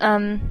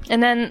 And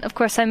then, of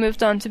course, I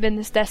moved on to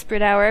Midna's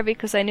Desperate Hour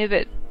because I knew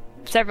that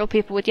several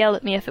people would yell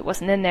at me if it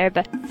wasn't in there,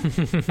 but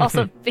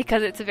also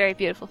because it's a very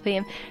beautiful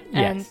theme.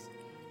 And yes.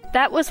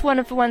 That was one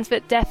of the ones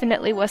that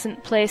definitely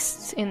wasn't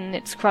placed in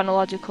its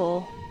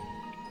chronological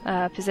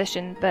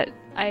position, but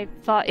I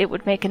thought it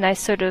would make a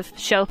nice sort of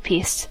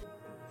showpiece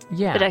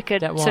that I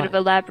could sort of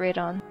elaborate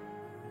on.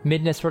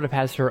 Midna sort of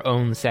has her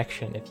own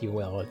section, if you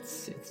will.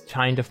 It's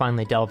trying to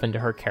finally delve into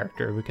her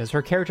character, because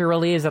her character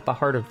really is at the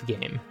heart of the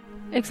game.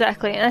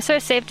 Exactly, and I sort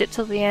of saved it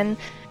till the end.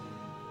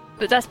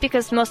 But that's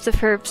because most of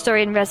her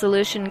story and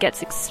resolution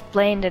gets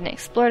explained and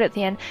explored at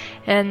the end.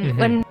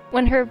 And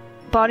when her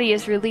body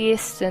is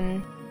released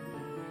and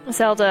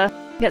Zelda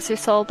gets her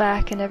soul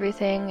back and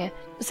everything,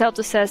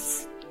 Zelda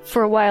says,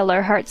 "For a while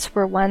our hearts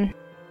were one."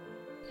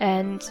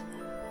 And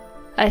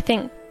I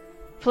think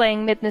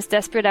playing Midna's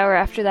Desperate Hour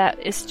after that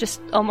is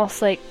just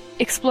almost like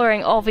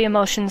exploring all the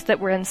emotions that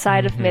were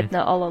inside of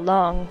Midna all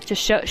along,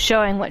 just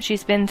showing what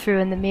she's been through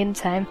in the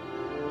meantime.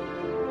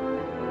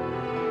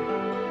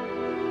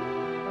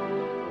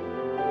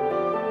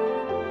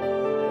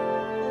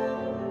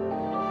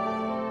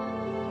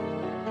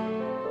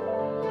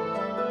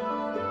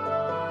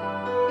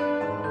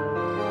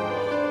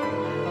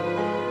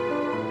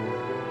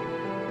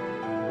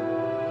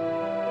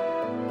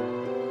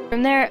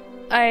 From there,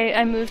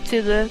 I moved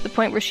to the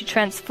point where she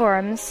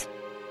transforms,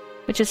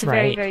 which is a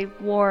very, very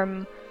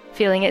warm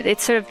feeling. It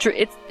sort of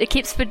it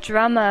keeps the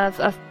drama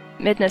of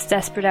Midna's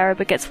Desperate Hour,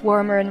 but gets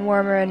warmer and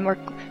warmer and more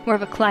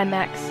of a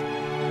climax.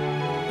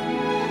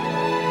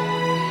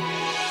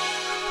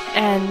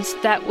 And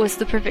that was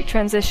the perfect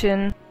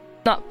transition.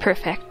 Not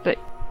perfect, but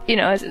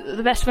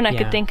the best one I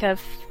could think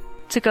of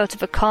to go to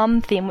the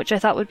calm theme, which I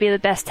thought would be the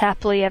best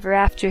happily ever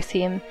after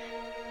theme,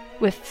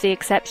 with the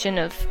exception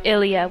of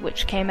Ilia,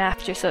 which came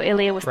after. So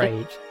Ilia was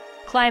the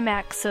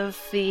climax of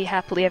the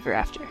happily ever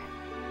after.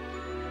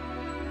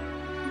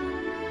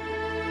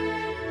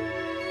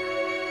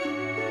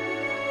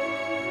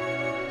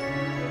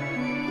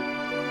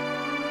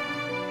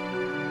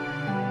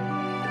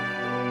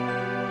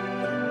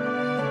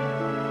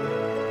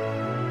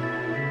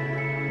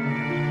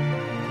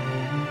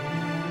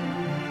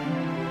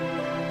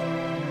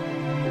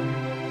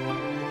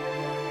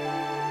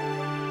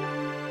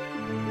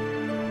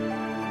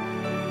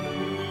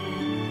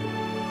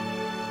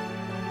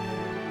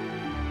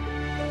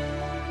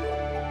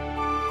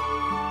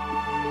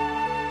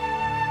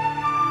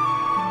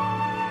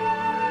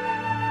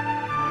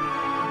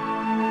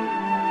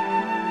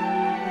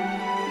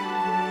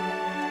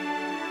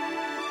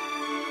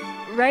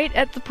 Right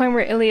at the point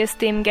where Ilia's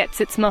theme gets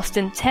its most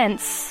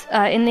intense,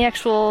 in the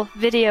actual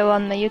video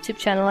on my YouTube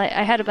channel, I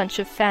had a bunch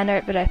of fan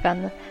art that I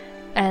found,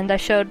 and I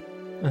showed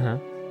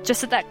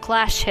just as that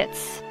clash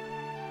hits,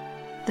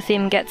 the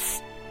theme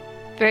gets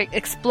very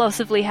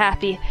explosively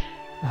happy.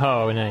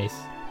 Oh, nice.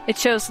 It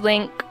shows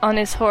Link on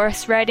his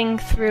horse riding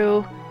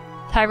through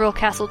Hyrule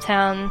Castle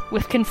Town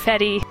with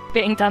confetti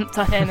being dumped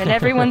on him, and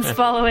everyone's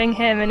following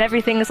him, and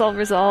everything is all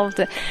resolved.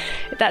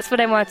 That's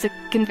what I wanted to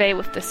convey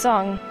with the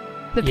song.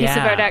 The piece of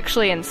art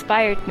actually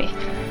inspired me.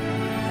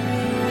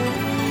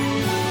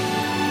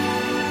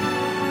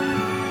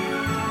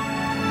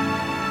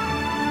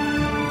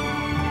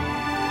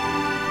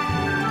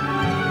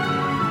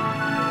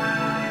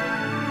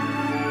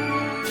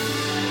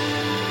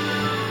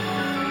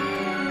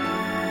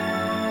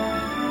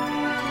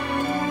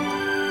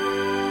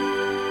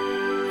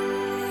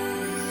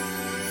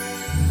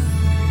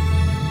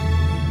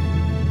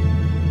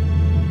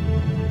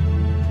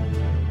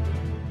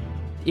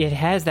 It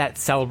has that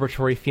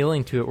celebratory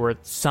feeling to it, where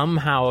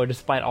somehow,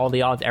 despite all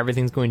the odds,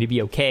 everything's going to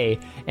be okay,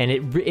 and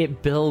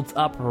it builds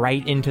up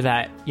right into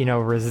that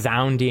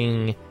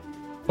resounding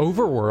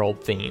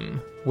overworld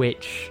theme,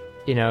 which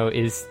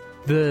is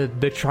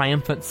the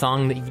triumphant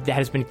song that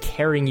has been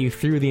carrying you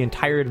through the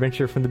entire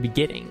adventure from the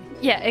beginning.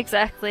 Yeah,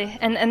 exactly,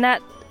 and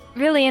that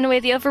really, in a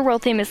way, the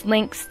overworld theme is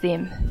Link's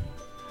theme.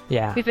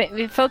 Yeah, we've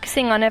been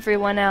focusing on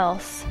everyone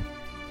else,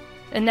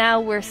 and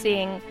now we're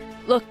seeing.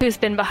 Look who's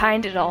been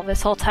behind it all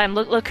this whole time.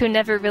 Look who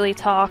never really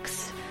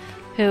talks,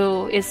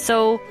 who is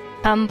so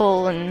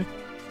humble and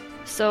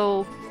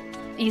so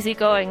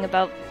easygoing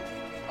about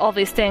all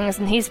these things,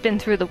 and he's been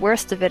through the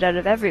worst of it out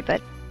of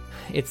everybody.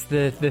 It's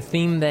the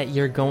theme that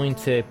you're going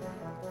to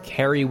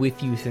carry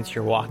with you since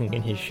you're walking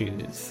in his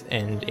shoes,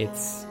 and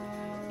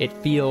it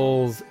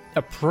feels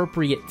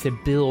appropriate to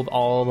build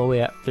all the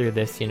way up through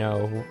this,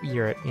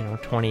 you're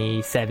at,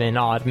 27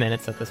 odd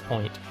minutes at this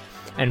point.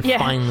 And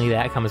finally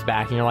that comes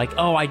back and you're like,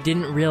 oh, I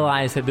didn't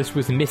realize that this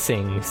was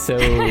missing so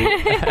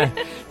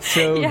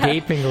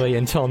gapingly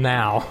until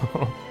now.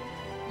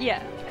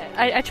 Yeah,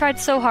 I tried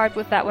so hard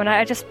with that one.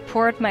 I just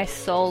poured my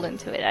soul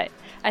into it.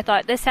 I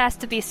thought this has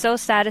to be so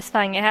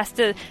satisfying. I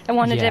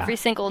wanted every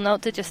single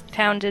note to just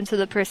pound into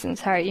the person's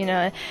heart,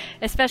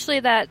 especially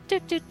that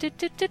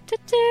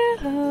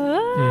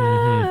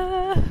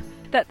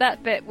that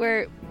bit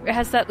where it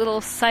has that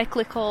little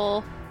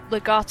cyclical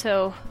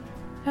legato.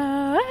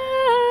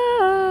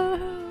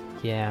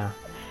 Yeah.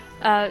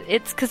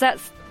 It's because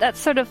that's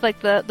sort of like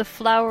the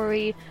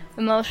flowery,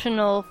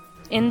 emotional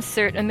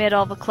insert amid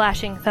all the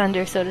clashing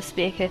thunder, so to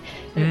speak.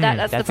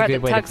 That's the part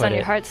that tugs on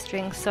your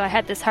heartstrings. So I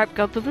had this harp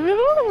go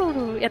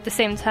at the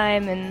same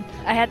time, and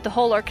I had the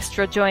whole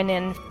orchestra join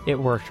in. It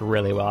worked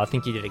really well. I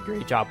think you did a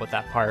great job with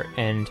that part.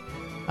 And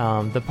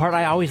the part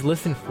I always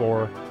listen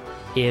for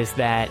is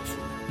that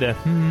the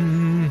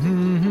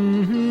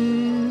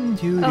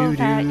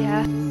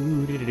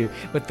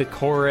with the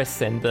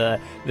chorus and the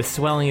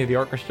swelling of the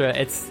orchestra.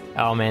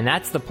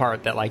 That's the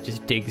part that like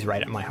just digs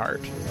right at my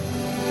heart.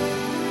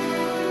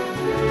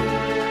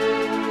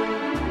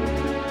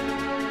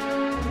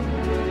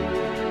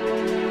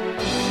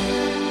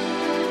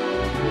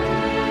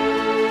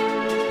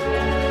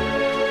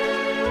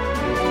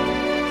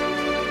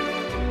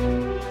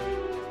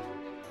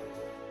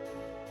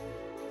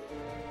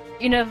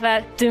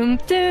 That doom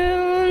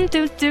doom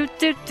doo doo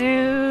doo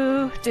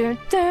doo doo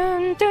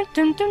doo doo doo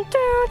doo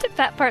doo.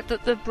 That part,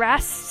 the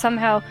brass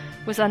somehow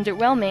was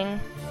underwhelming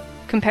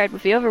compared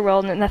with the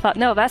overworld, and I thought,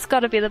 no, that's got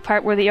to be the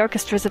part where the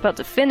orchestra's about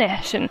to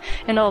finish, and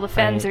all the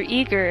fans are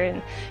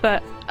eager.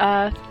 But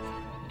it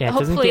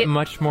doesn't get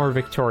much more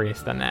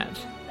victorious than that.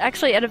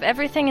 Actually, out of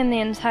everything in the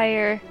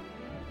entire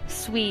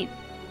suite,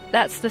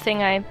 that's the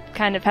thing I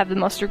kind of have the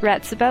most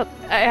regrets about.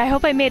 I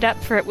hope I made up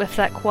for it with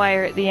that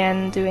choir at the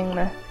end doing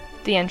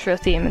the intro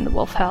theme in the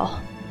Wolf Howl.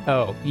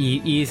 Oh,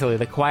 easily.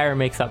 The choir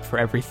makes up for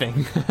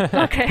everything.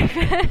 Okay.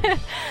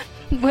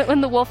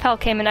 When the Wolf Howl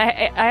came in,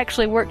 I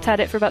actually worked at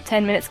it for about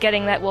 10 minutes,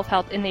 getting that Wolf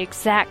Howl in the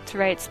exact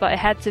right spot. It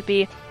had to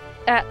be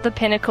at the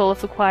pinnacle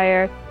of the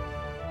choir,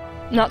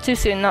 not too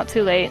soon, not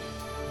too late,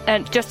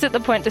 and just at the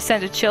point to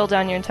send a chill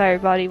down your entire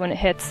body when it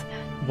hits.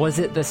 Was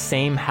it the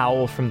same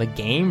howl from the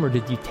game, or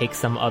did you take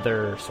some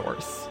other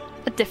source?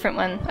 A different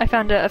one. I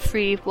found a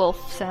free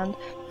wolf sound.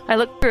 I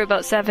looked through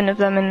about 7 of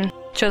them and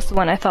chose the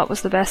one I thought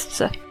was the best.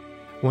 So.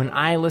 When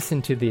I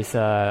listened to this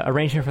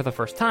arrangement for the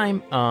first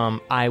time,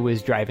 I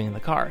was driving in the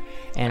car.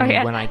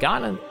 And when I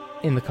got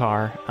in the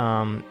car,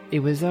 it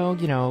was,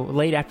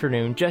 late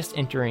afternoon, just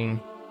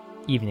entering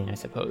evening, I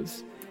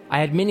suppose. I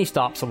had many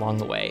stops along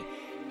the way.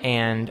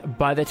 And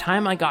by the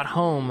time I got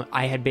home,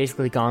 I had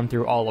basically gone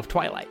through all of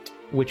Twilight,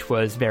 which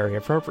was very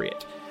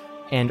appropriate.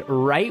 And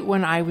right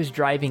when I was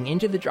driving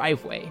into the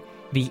driveway,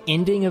 the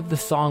ending of the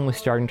song was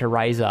starting to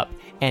rise up.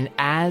 And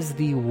as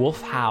the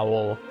wolf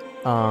howl,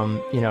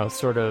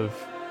 sort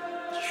of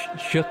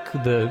shook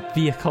the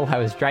vehicle I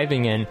was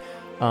driving in,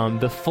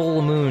 the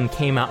full moon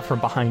came out from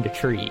behind a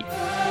tree.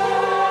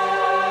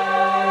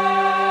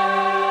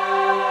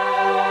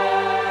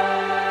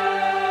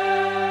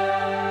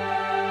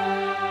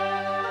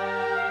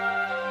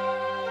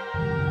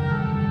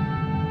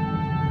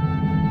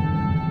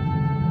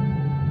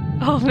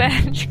 Oh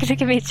man, you're gonna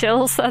give me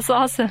chills. That's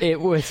awesome. It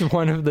was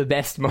one of the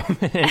best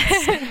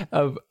moments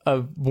of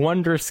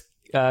wondrous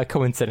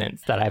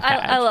coincidence that I've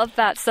had. I love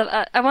that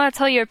stuff. I want to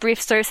tell you a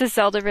brief story. This is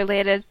Zelda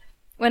related.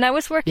 When I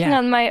was working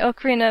on my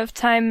Ocarina of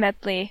Time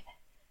medley,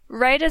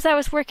 right as I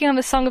was working on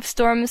the Song of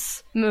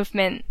Storms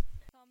movement,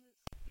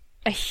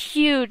 a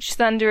huge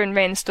thunder and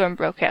rainstorm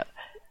broke out.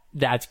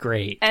 That's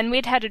great. And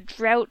we'd had a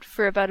drought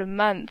for about a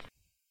month.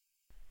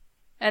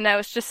 And I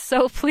was just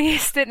so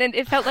pleased, and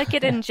it felt like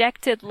it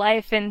injected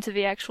life into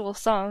the actual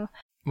song.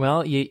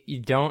 Well, you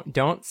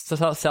don't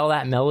sell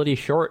that melody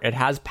short. It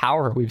has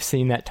power. We've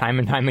seen that time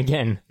and time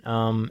again.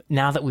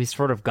 Now that we've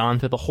sort of gone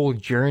through the whole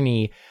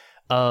journey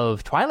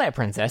of Twilight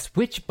Princess,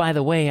 which, by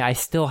the way, I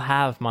still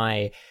have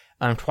my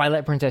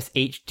Twilight Princess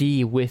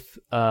HD with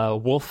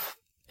Wolf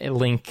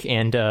Link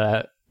and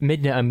Midna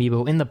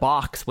amiibo in the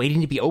box,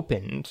 waiting to be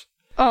opened.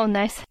 Oh,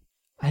 nice.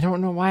 I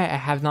don't know why I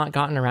have not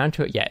gotten around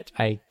to it yet.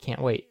 I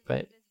can't wait,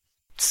 but...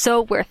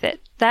 So worth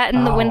it. That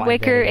and the Wind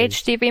Waker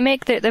HD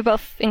remake, they're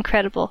both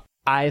incredible.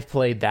 I've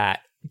played that.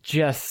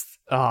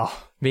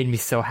 Made me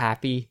so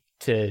happy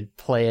to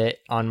play it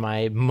on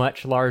my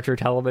much larger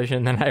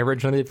television than I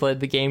originally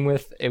played the game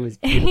with. It was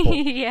beautiful.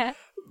 Yeah.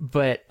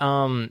 But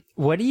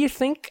what do you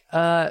think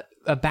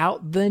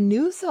about the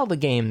new Zelda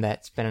game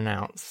that's been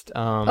announced?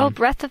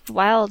 Breath of the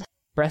Wild.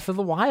 Breath of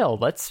the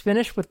Wild. Let's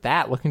finish with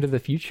that. Look into the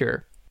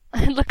future.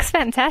 It looks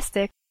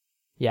fantastic.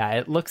 Yeah,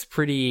 it looks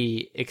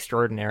pretty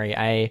extraordinary.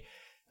 I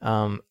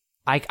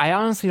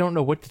honestly don't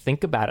know what to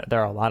think about it. There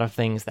are a lot of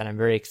things that I'm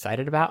very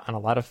excited about and a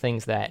lot of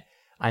things that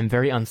I'm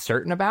very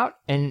uncertain about.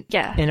 And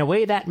in a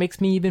way that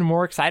makes me even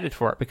more excited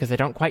for it because I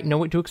don't quite know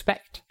what to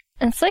expect.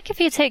 It's like if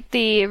you take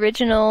the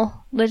original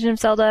Legend of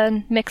Zelda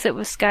and mix it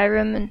with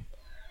Skyrim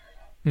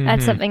and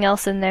add something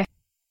else in there.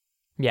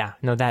 Yeah,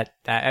 no, that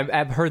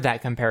I've heard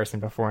that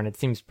comparison before, and it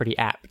seems pretty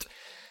apt.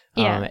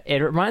 Yeah. It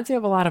reminds me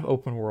of a lot of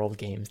open world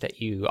games that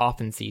you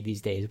often see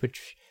these days,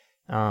 which,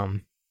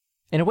 in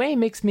a way,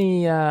 makes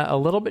me a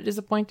little bit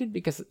disappointed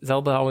because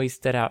Zelda always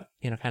stood out,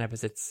 kind of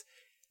as it's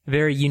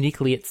very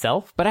uniquely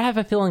itself. But I have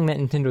a feeling that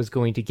Nintendo's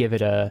going to give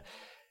it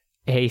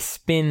a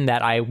spin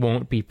that I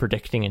won't be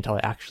predicting until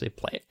I actually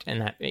play it,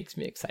 and that makes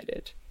me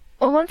excited.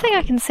 Well, one thing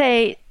I can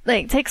say,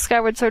 like, take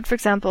Skyward Sword, for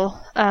example.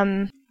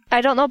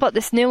 I don't know about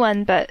this new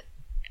one, but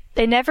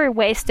they never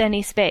waste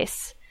any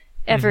space,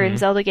 ever in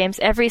Zelda games.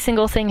 Every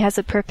single thing has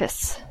a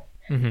purpose.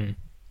 Mm-hmm.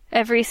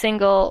 Every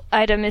single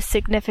item is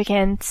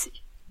significant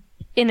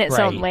in its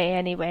own way,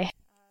 anyway.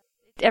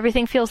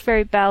 Everything feels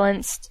very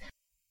balanced.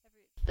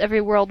 Every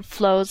world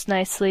flows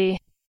nicely.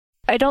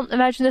 I don't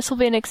imagine this will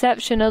be an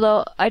exception,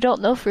 although I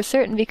don't know for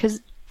certain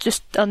because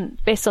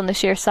based on the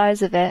sheer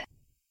size of it.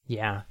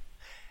 Yeah.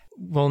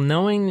 Well,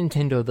 knowing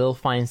Nintendo, they'll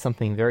find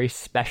something very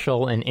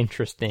special and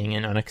interesting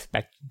and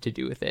unexpected to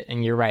do with it.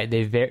 And you're right,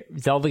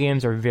 Zelda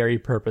games are very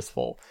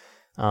purposeful.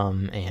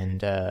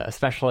 And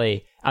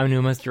especially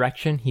Aonuma's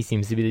direction. He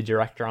seems to be the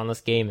director on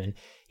this game. And,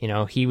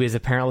 he was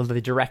apparently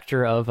the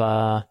director of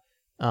A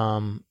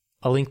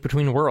Link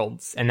Between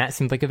Worlds. And that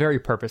seemed like a very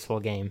purposeful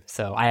game.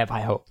 So I have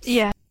high hopes.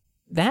 Yeah.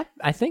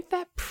 I think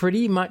that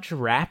pretty much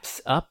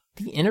wraps up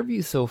the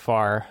interview so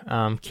far.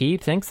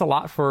 Keith, thanks a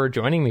lot for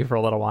joining me for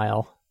a little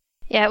while.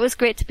 Yeah, it was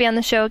great to be on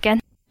the show again.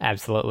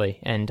 Absolutely.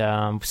 And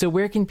so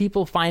where can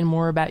people find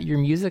more about your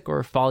music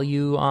or follow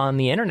you on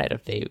the internet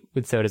if they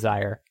would so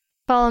desire?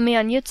 Follow me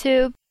on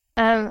YouTube.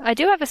 I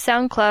do have a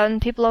SoundCloud,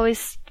 and people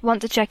always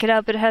want to check it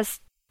out, but it has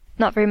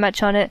not very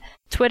much on it.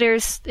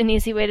 Twitter's an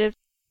easy way to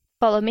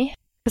follow me,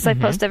 because I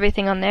post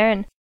everything on there,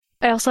 and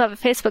I also have a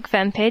Facebook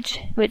fan page,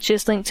 which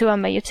is linked to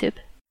on my YouTube.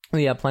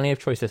 Yeah, plenty of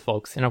choices,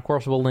 folks. And of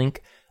course, we'll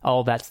link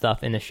all that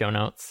stuff in the show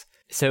notes.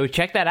 So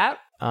check that out,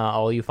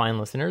 all you fine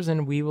listeners,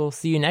 and we will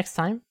see you next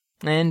time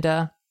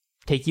and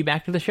take you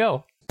back to the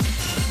show.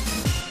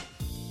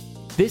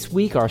 This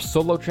week, our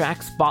solo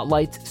track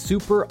spotlights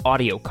Super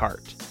Audio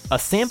Cart, a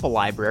sample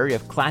library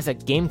of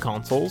classic game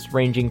consoles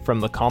ranging from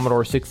the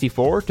Commodore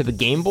 64 to the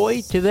Game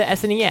Boy to the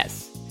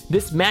SNES.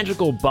 This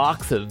magical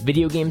box of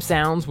video game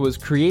sounds was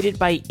created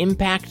by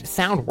Impact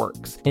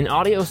Soundworks, an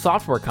audio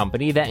software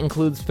company that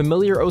includes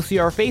familiar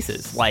OCR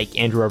faces like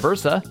Andrew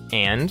Aversa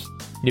and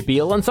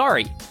Nabil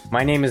Ansari.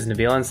 My name is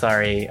Nabil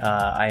Ansari.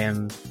 I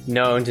am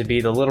known to be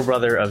the little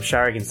brother of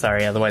Sharik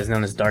Ansari, otherwise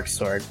known as Dark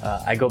Sword.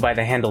 I go by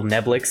the handle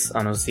Neblix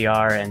on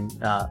OCR, and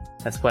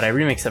that's what I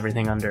remix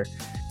everything under.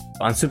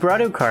 On Super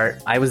Audio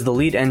Cart, I was the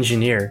lead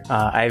engineer.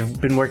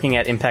 I've been working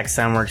at Impact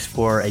Soundworks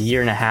for a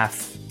year and a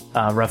half,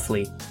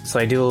 roughly. So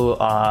I do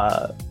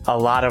a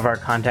lot of our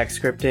contact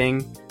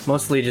scripting,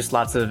 mostly just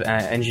lots of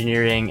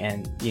engineering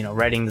and,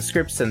 writing the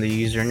scripts and the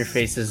user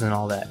interfaces and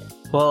all that.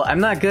 Well, I'm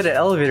not good at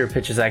elevator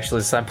pitches,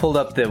 actually, so I pulled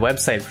up the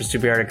website for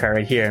Super Audio Cart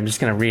right here. I'm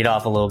just going to read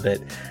off a little bit.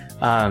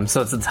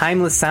 So it's the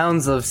timeless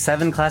sounds of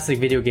 7 classic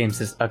video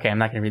games. Okay, I'm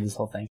not going to read this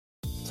whole thing.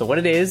 So what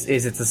it is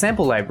it's a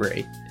sample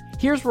library.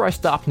 Here's where I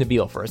stop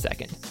Nabil for a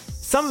second.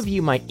 Some of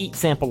you might eat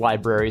sample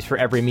libraries for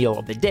every meal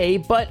of the day,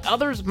 but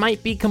others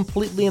might be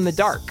completely in the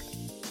dark.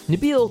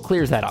 Nabil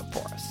clears that up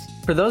for us.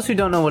 For those who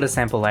don't know what a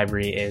sample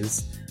library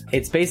is,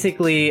 it's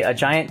basically a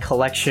giant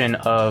collection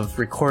of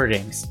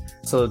recordings.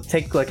 So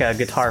take like a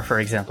guitar,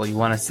 for example. You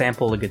want to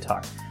sample a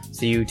guitar.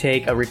 So you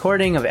take a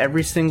recording of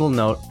every single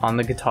note on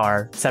the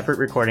guitar, separate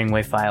recording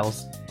WAV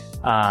files,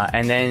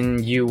 and then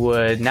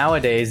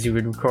nowadays you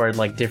would record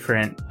like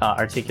different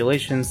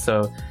articulations.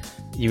 So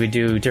you would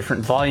do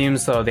different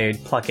volumes. So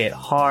they'd pluck it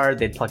hard,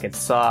 they'd pluck it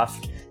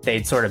soft,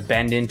 they'd sort of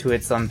bend into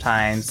it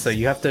sometimes. So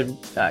you have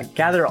to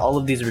gather all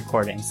of these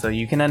recordings. So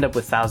you can end up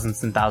with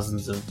thousands and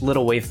thousands of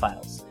little WAV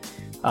files.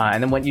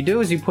 And then what you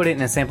do is you put it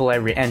in a sample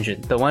library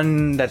engine. The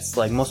one that's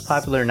like most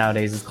popular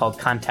nowadays is called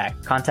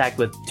Kontakt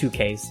with 2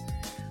 Ks.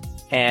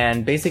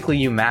 And basically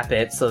you map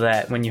it so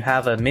that when you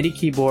have a MIDI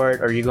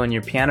keyboard or you go in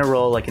your piano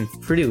roll like in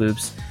Fruity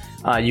Loops,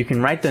 you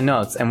can write the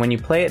notes. And when you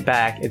play it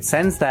back, it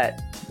sends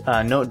that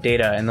note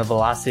data and the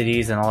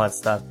velocities and all that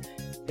stuff.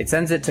 It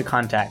sends it to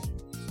Kontakt.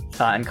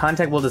 And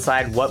Kontakt will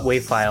decide what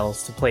WAV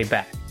files to play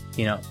back.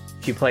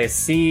 If you play a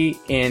C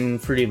in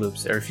Fruity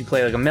Loops, or if you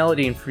play like a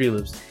melody in Fruity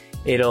Loops,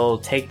 it'll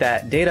take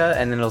that data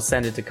and then it'll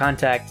send it to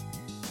Kontakt,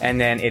 and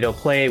then it'll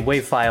play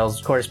WAV files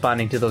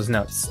corresponding to those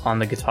notes on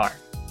the guitar,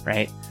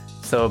 right?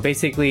 So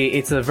basically,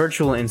 it's a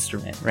virtual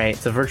instrument, right?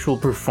 It's a virtual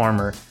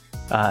performer.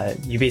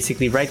 You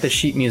basically write the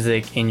sheet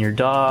music in your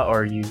DAW,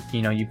 or you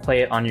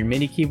play it on your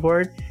MIDI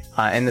keyboard,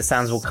 and the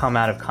sounds will come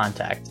out of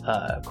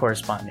Kontakt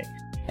corresponding.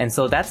 And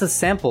so that's a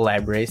sample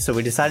library. So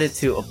we decided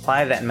to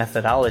apply that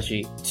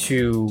methodology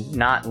to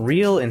not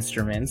real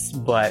instruments,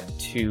 but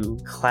to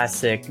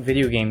classic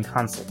video game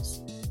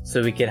consoles.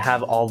 So we could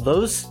have all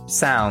those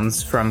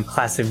sounds from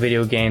classic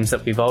video games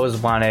that we've always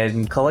wanted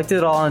and collect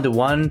it all into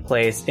one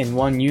place in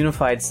one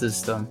unified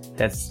system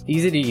that's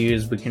easy to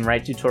use. We can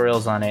write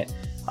tutorials on it.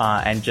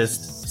 and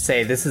just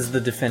say this is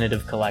the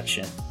definitive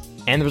collection.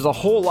 And there's a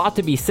whole lot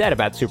to be said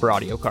about Super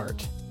Audio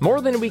Cart.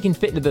 More than we can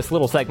fit into this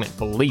little segment,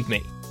 believe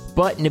me.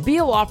 But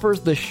Nabil offers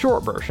the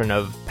short version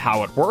of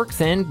how it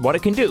works and what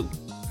it can do.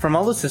 From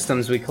all the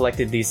systems, we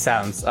collected these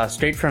sounds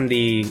straight from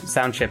the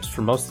sound chips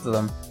for most of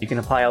them. You can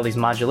apply all these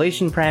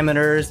modulation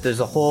parameters.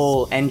 There's a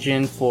whole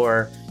engine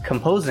for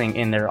composing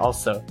in there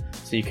also.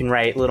 So you can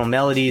write little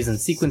melodies and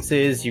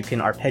sequences. You can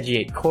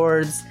arpeggiate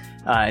chords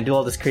and do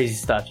all this crazy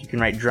stuff. You can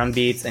write drum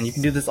beats, and you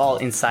can do this all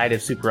inside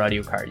of Super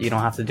Audio Cart. You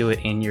don't have to do it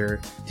in your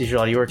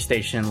digital audio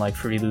workstation like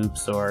Fruity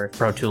Loops or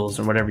Pro Tools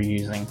or whatever you're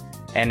using.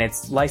 And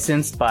it's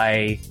licensed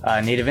by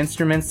Native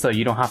Instruments, so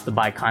you don't have to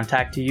buy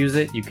Kontakt to use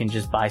it. You can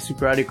just buy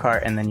Super Audio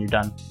Cart and then you're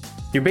done.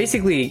 You're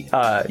basically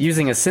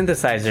using a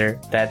synthesizer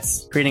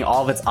that's creating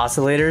all of its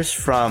oscillators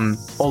from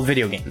old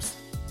video games,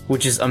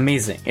 which is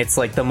amazing. It's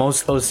like the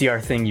most OCR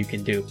thing you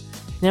can do.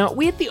 Now,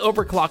 we at the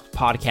Overclocked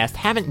podcast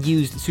haven't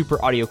used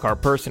Super Audio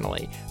Cart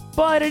personally,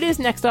 but it is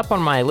next up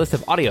on my list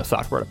of audio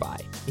software to buy.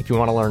 If you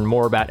want to learn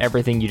more about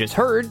everything you just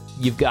heard,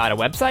 you've got a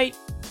website,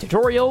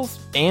 tutorials,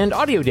 and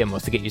audio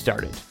demos to get you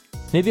started.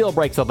 Nabil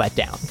breaks all that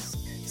down.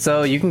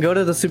 So you can go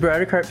to the Super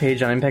Audio Cart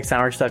page on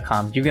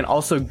impactsoundworks.com. You can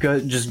also go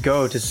to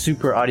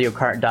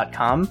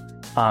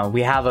superaudioCart.com.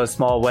 We have a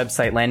small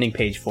website landing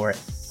page for it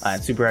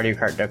at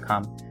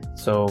superaudioCart.com.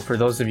 So for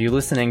those of you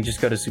listening,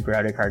 just go to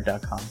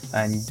superaudioCart.com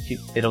and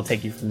it'll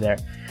take you from there.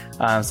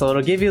 So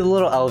it'll give you a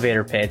little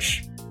elevator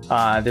pitch.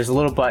 There's a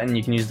little button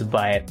you can use to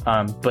buy it.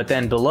 But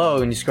then below,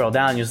 when you scroll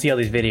down, you'll see all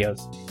these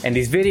videos. And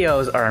these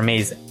videos are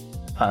amazing.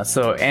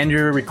 So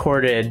Andrew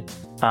recorded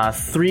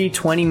 3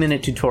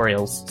 20-minute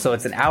tutorials. So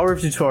it's an hour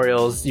of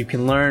tutorials. You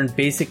can learn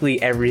basically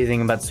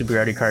everything about Super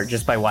Audio Cart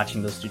just by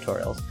watching those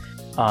tutorials.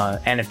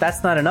 And if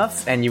that's not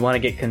enough and you want to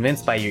get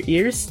convinced by your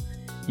ears,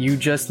 you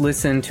just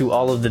listen to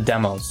all of the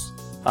demos.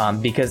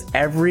 Because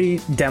every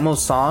demo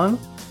song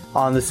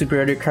on the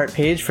Super Audio Cart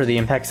page for the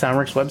Impact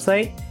Soundworks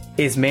website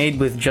is made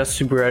with just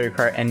Super Audio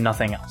Cart and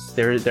nothing else.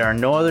 There are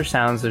no other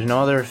sounds, there's no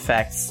other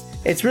effects.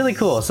 It's really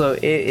cool. So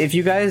if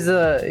you guys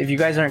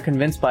aren't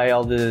convinced by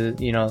all the,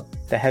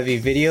 the heavy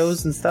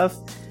videos and stuff,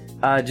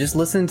 just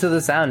listen to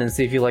the sound and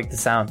see if you like the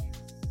sound.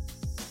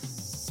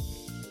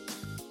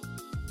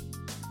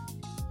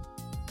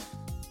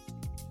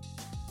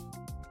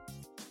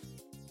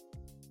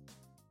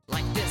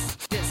 Like this,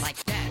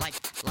 like that, like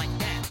that.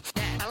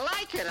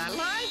 I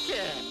like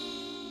it.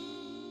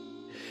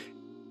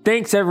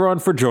 Thanks everyone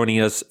for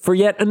joining us for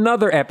yet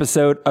another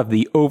episode of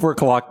the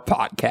Overclocked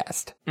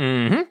podcast.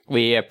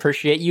 We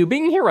appreciate you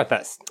being here with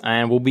us,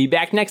 and we'll be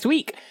back next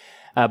week.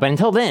 But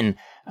until then,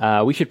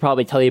 we should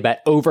probably tell you about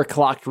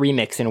Overclocked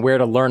Remix and where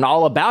to learn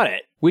all about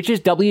it, which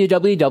is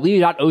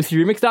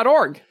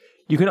www.ocremix.org.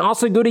 You can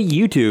also go to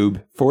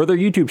YouTube for their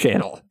YouTube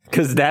channel,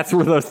 because that's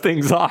where those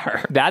things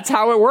are. That's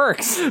how it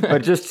works.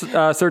 But just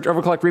search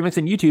Overclocked Remix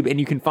on YouTube, and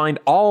you can find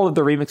all of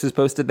the remixes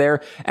posted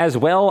there, as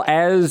well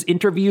as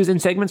interviews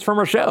and segments from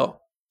our show.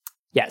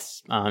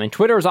 Yes, and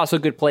Twitter is also a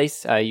good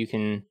place. You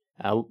can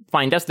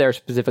find us there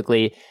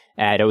specifically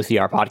at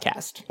OCR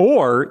Podcast.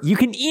 Or you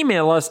can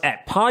email us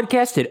at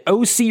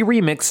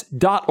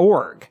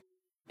podcast@ocremix.org.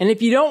 And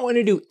if you don't want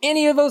to do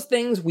any of those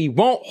things, we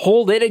won't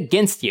hold it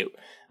against you.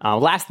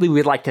 Lastly,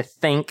 we'd like to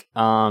thank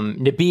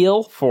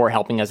Nabil for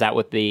helping us out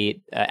with the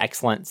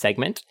excellent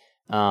segment.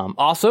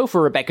 Also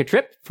for Rebecca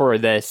Tripp for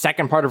the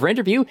second part of her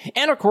interview.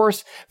 And of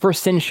course, for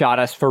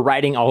Sinshotus for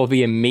writing all of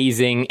the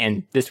amazing,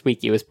 and this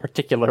week it was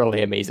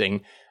particularly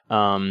amazing,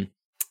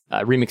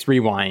 Remix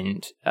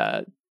Rewind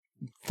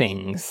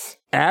things.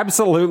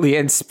 Absolutely.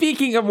 And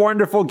speaking of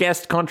wonderful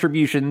guest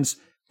contributions,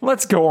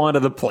 let's go on to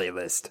the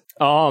playlist.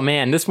 Oh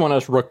man, this one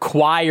is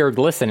required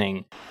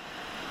listening.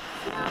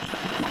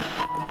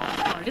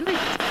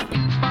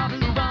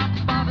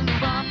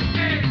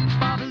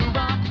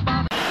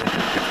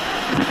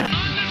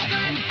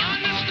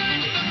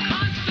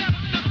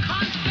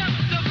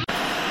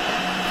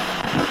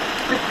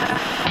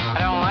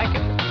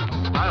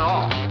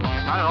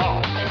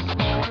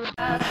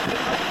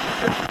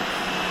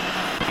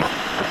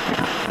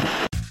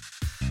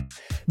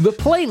 The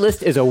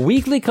playlist is a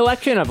weekly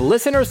collection of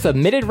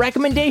listener-submitted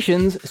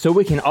recommendations so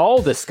we can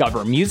all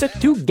discover music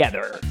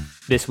together.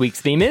 This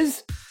week's theme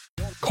is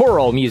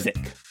choral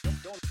music.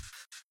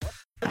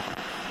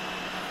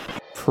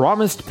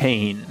 Promised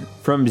Pain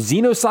from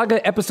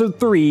Xenosaga Episode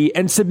 3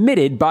 and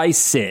submitted by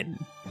Sin.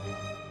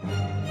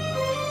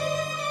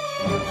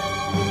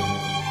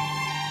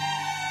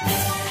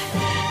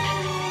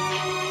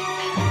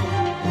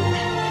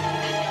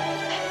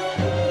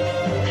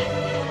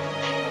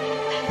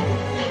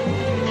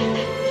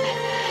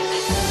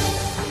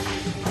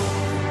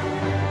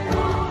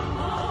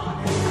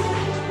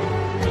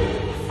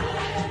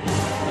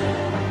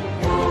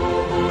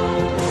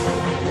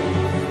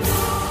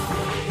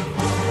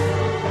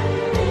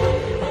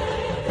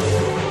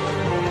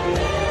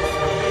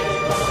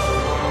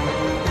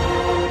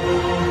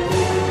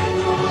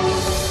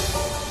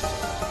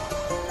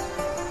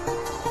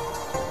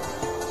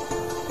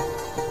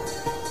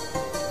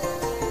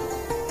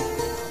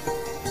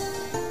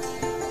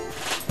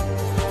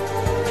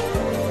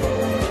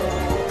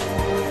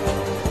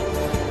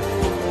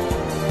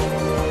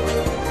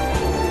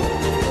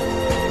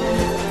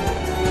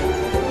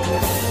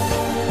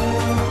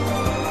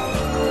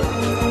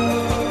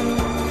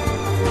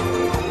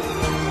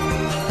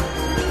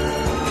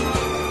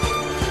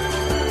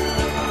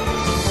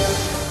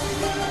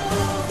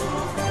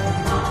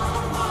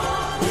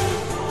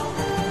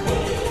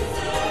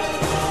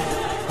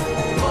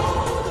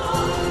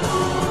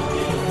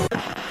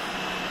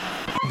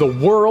 The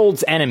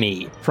World's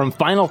Enemy from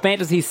Final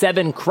Fantasy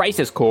VII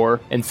Crisis Core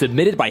and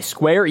submitted by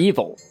Square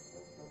Evil.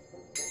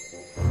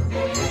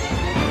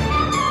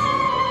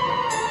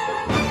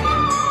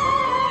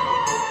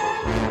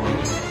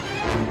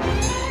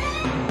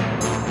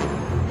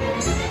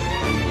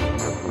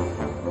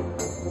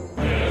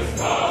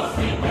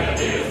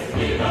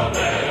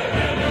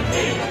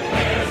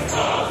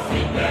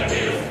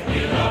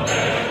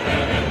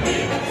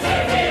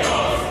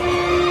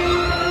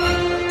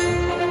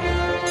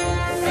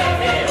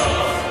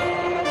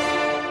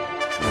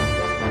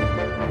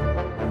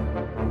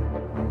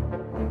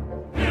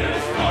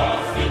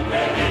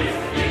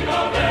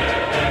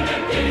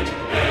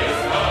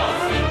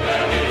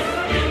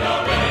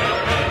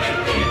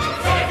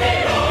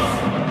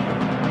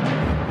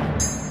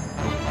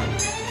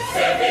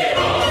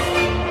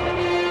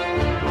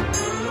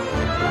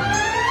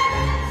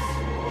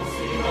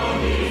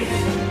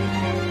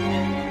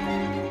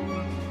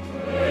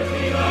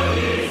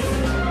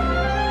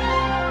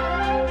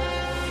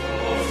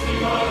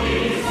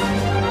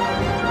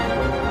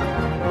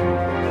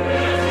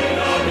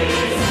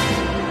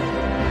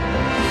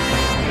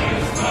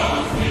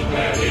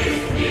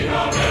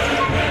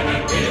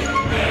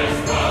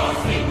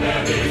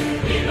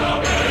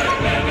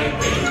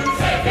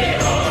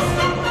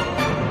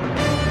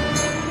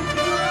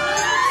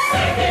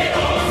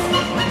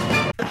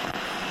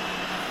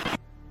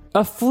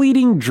 A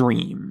Fleeting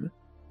Dream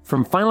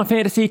from Final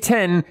Fantasy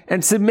X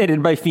and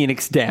submitted by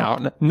Phoenix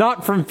Down.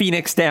 Not from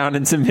Phoenix Down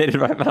and submitted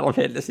by Final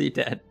Fantasy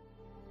X.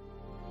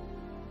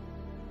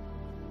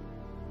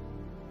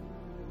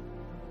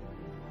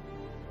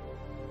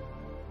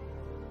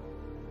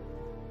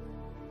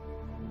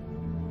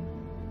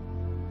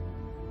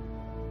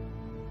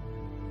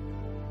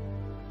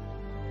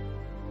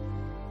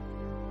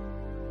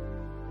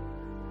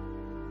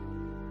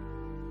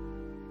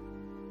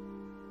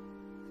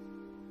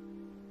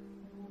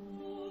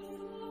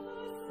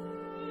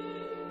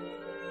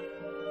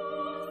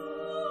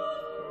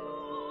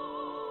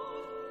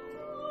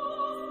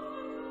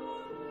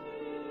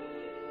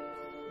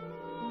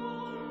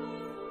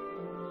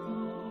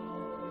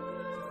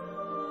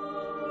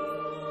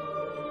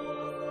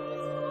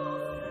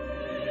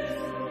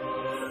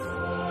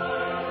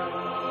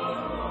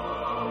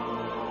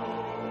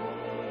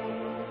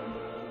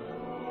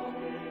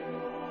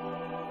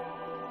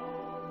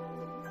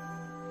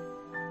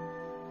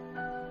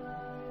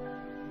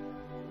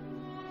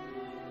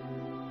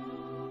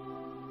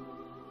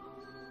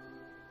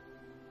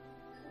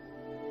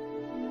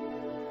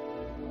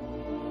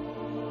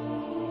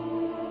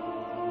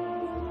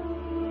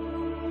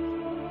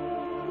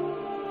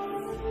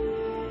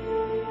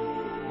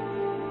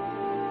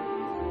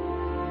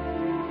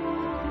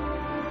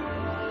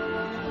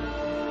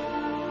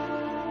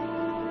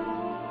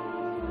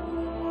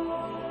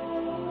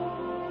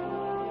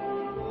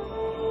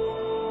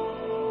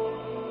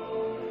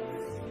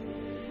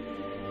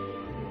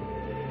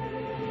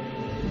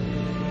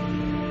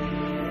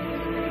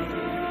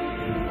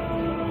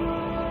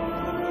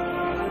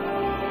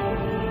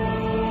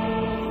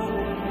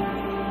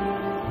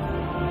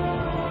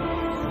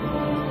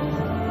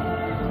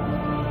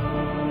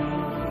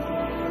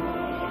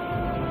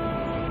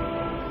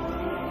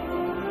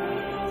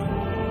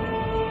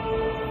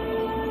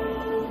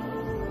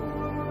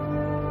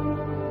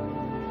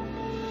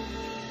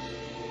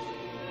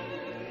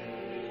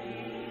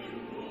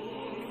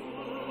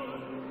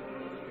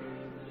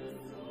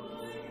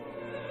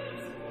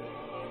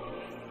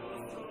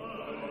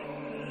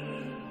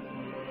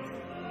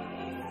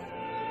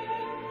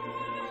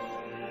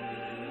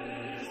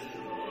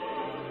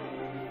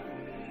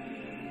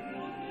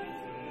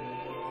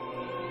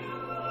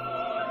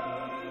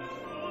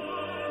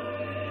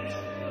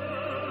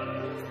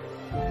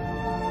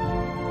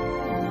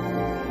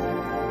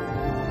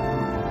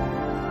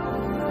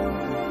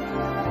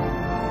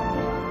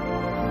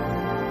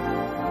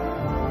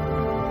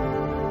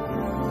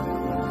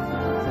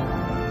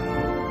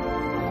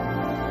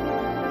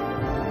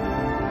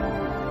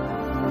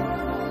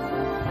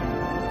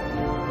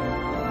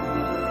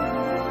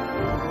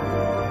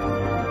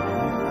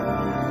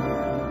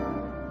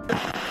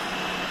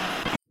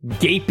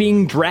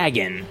 Gaping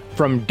Dragon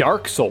from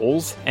Dark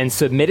Souls and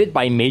submitted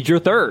by Major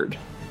Third.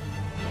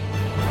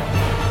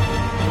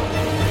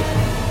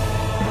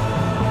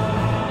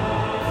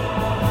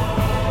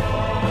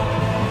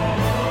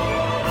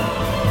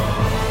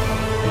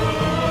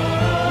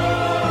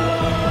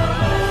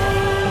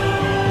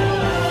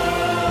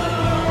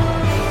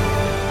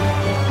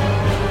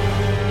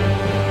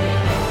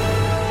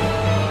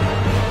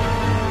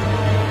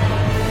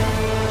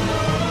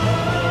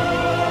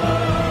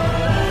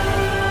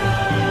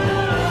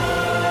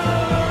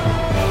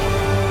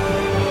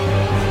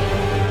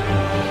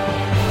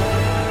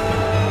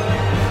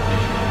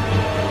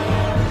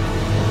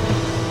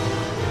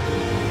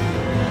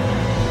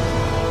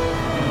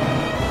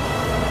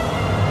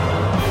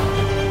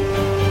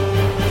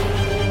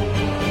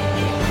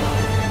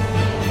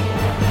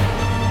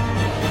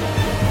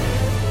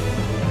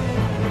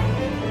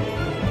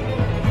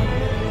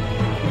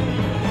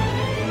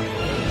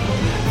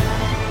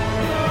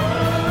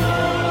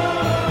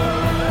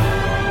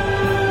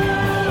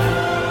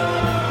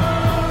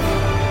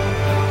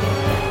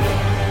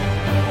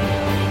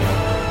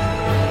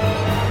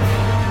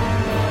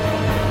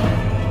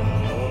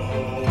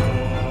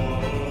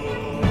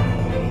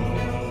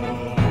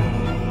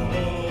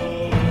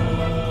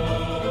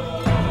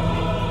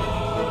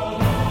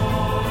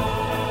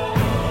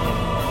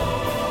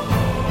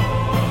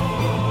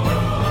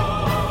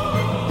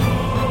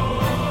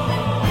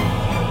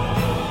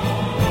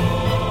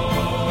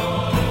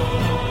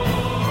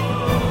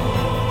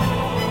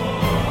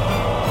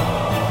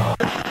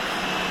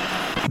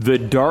 The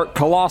Dark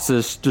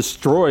Colossus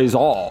Destroys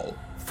All,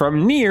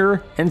 from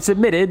Nier, and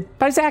submitted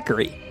by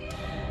Zachary.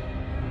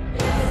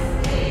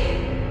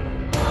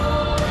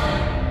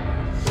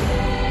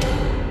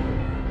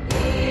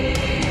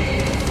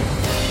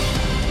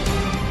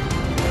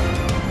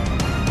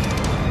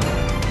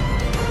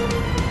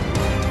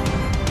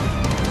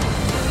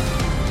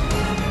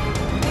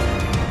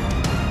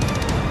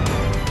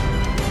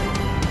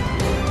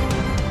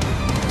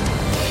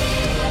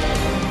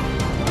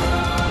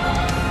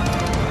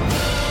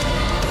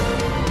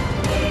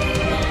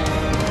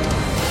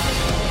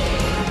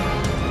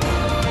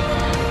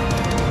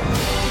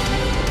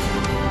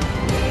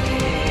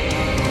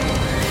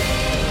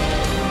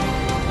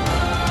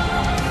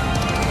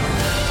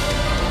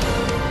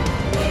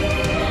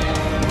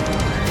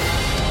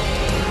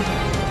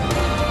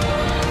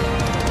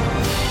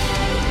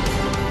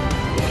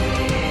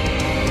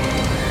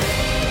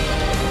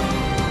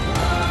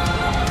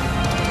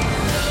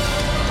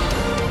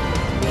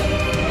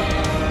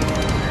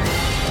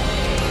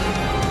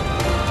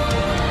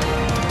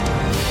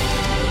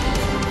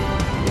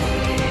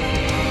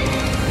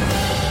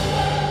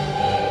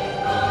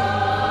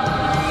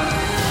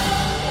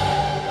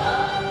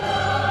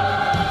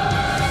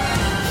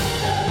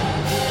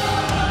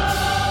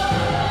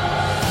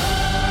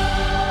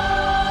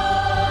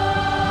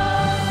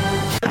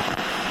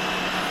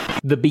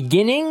 The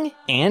Beginning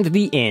and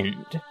the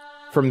End,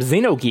 from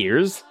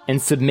Xenogears,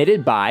 and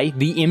submitted by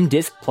the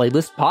MDisc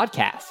Playlist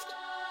Podcast.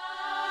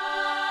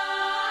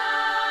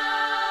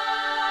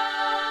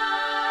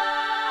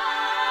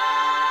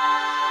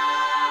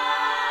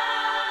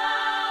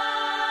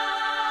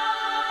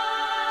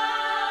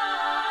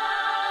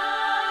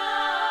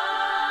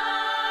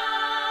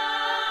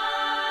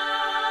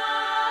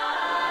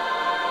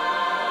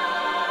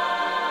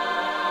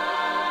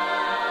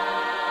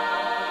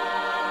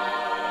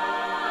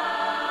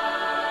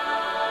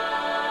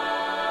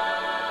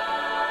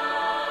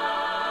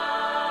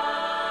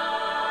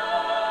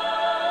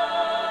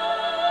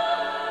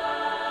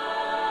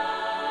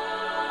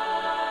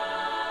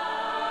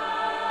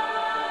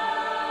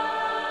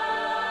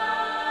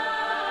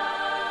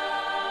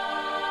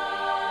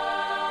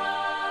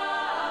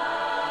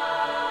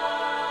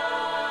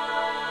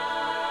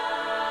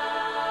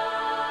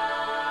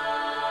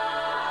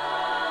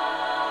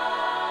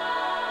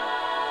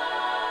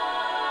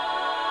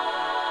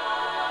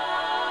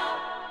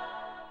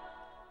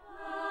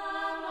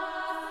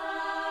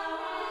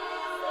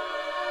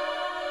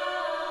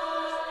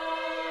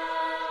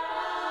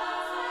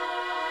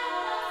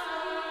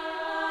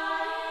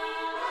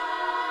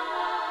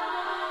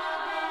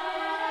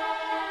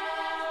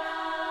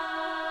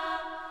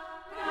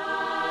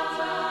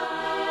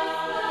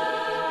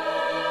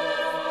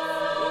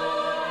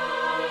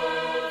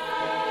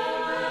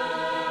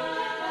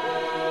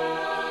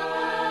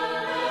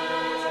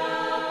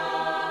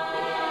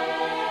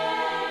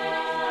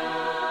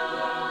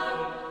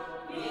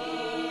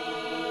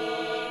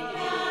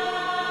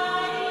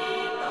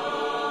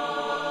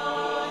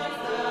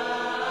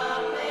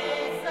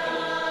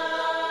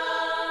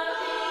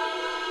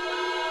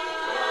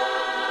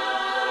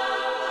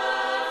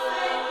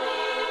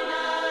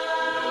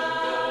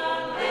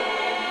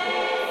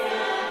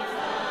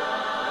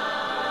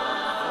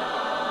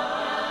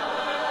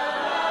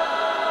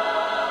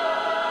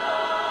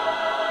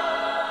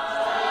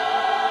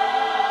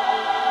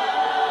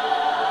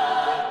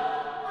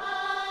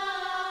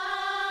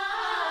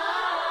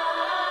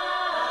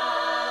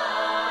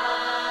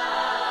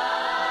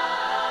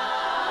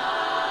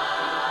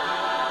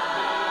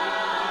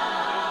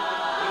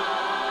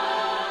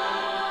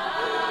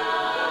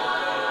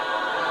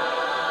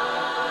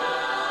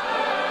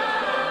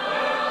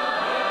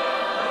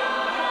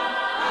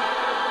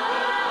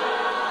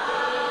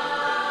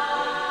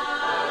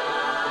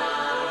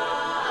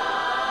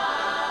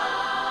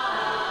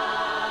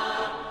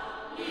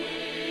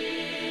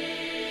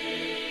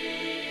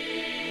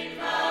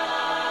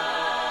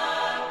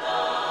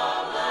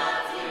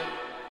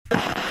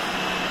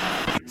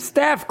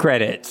 Staff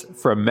credits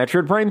from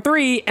Metroid Prime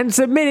 3 and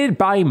submitted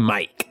by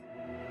Mike.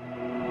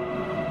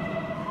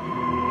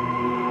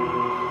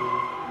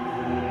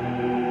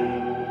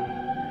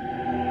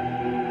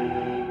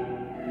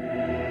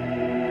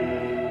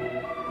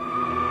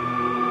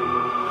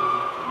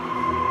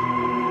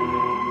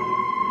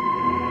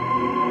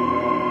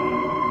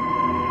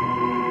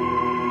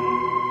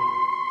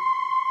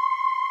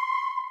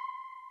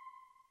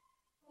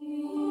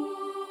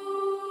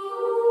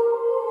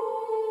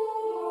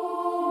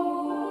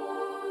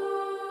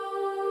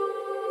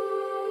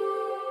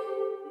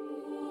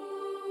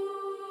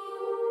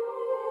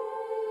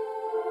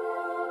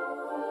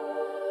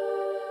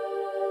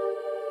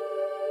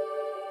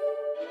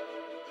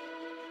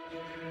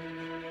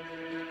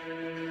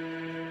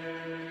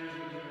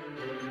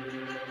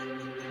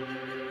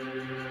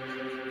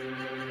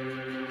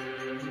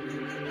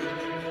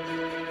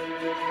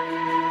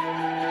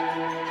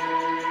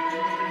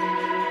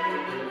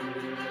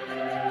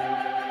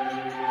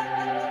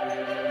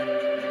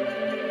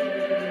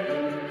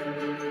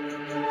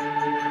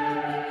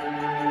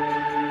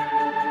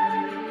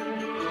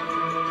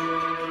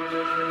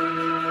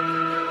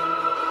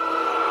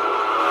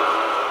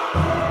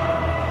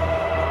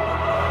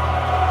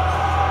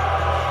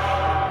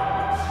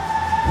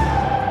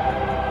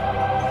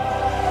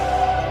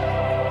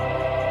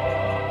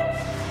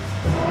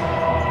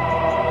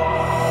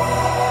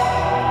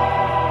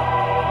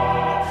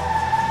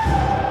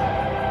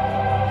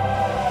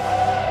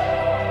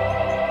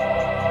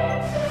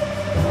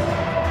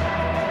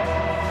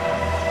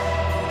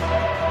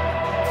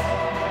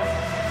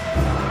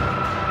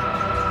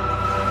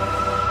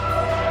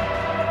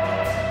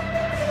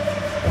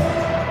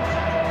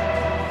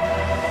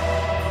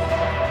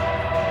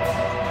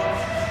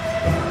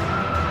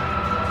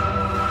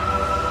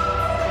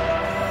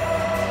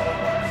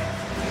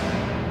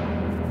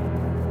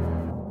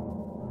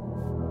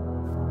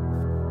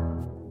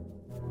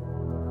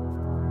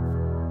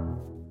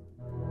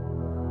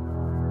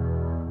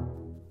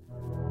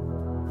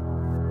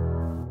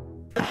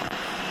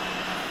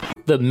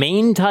 The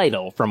main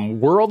title from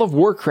World of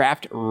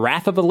Warcraft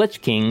Wrath of the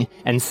Lich King,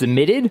 and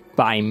submitted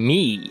by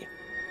me.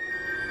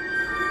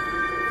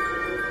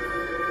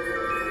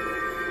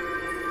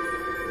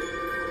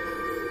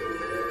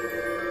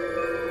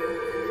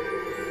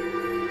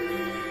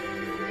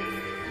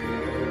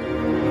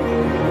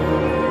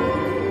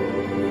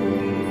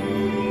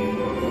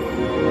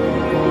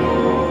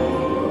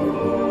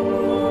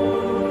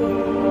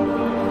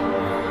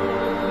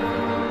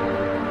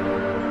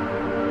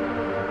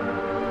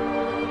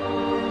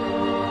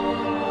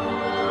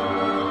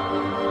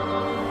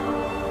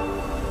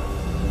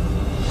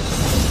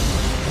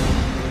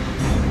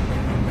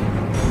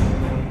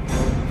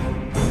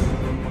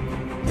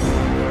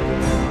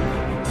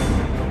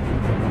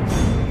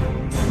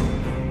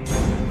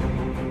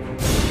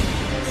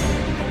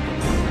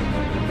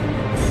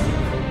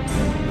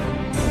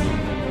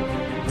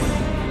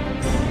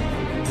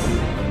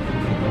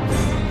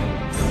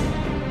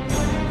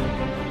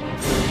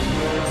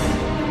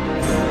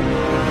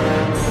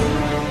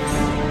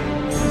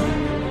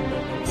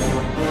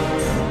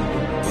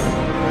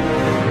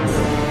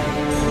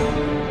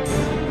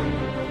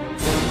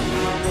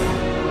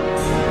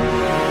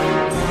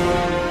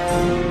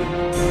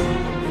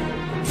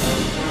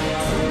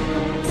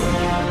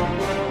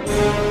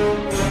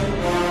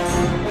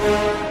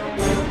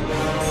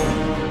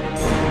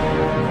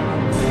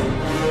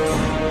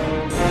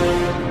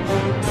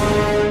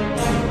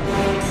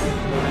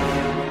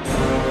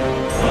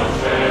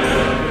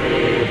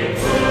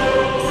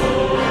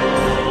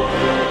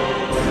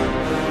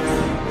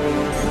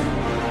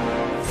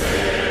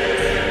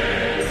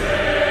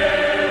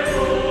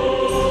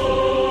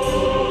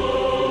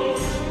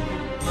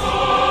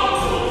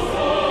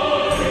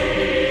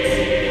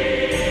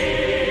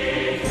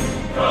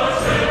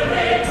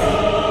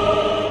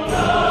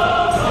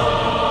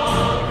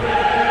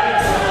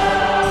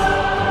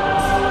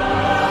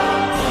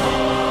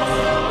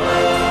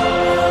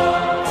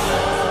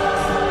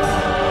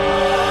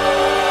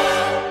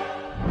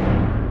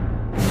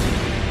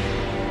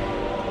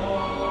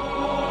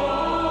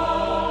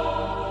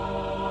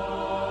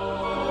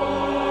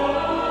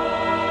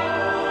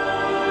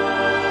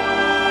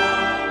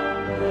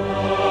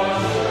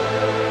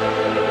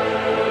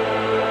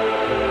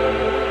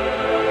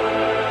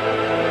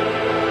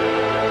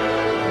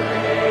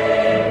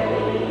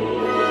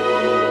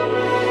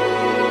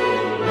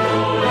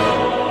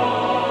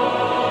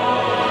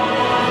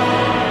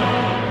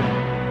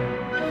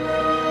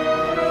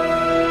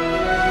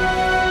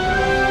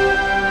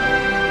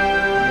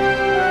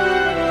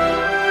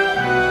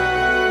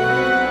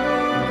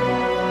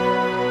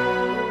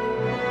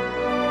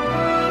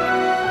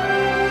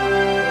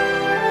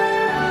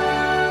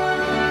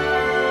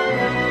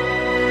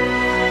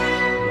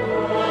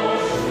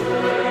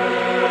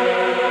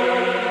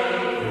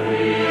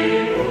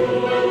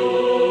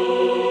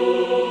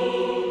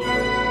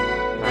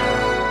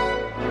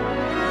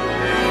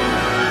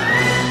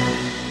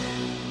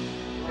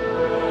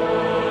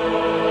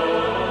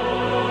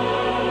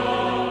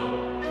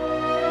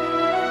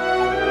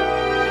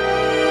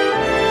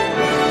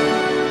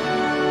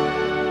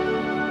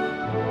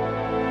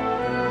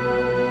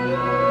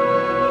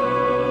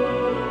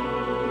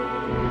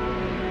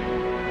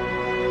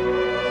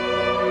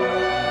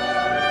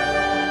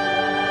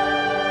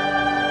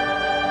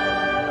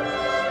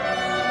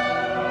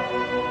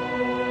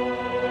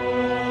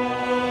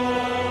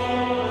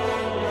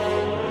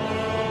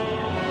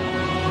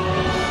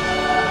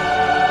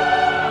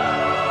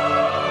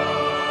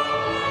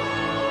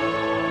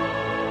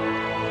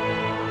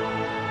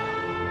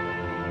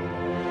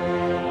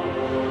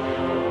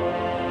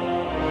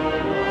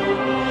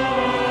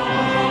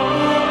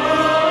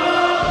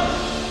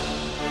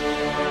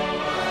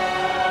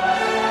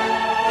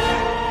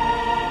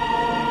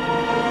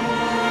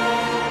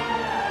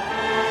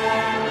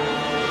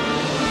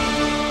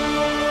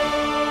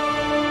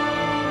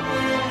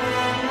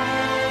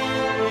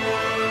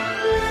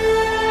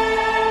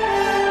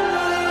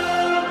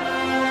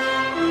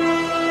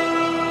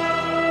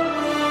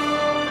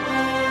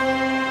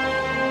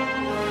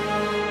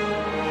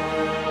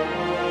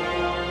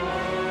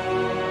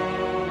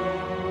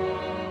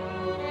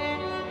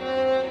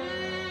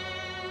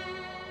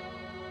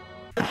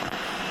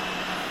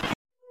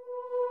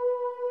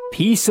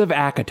 Piece of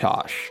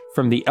Akatosh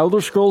from the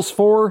Elder Scrolls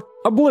IV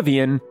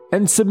Oblivion,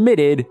 and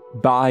submitted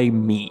by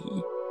me.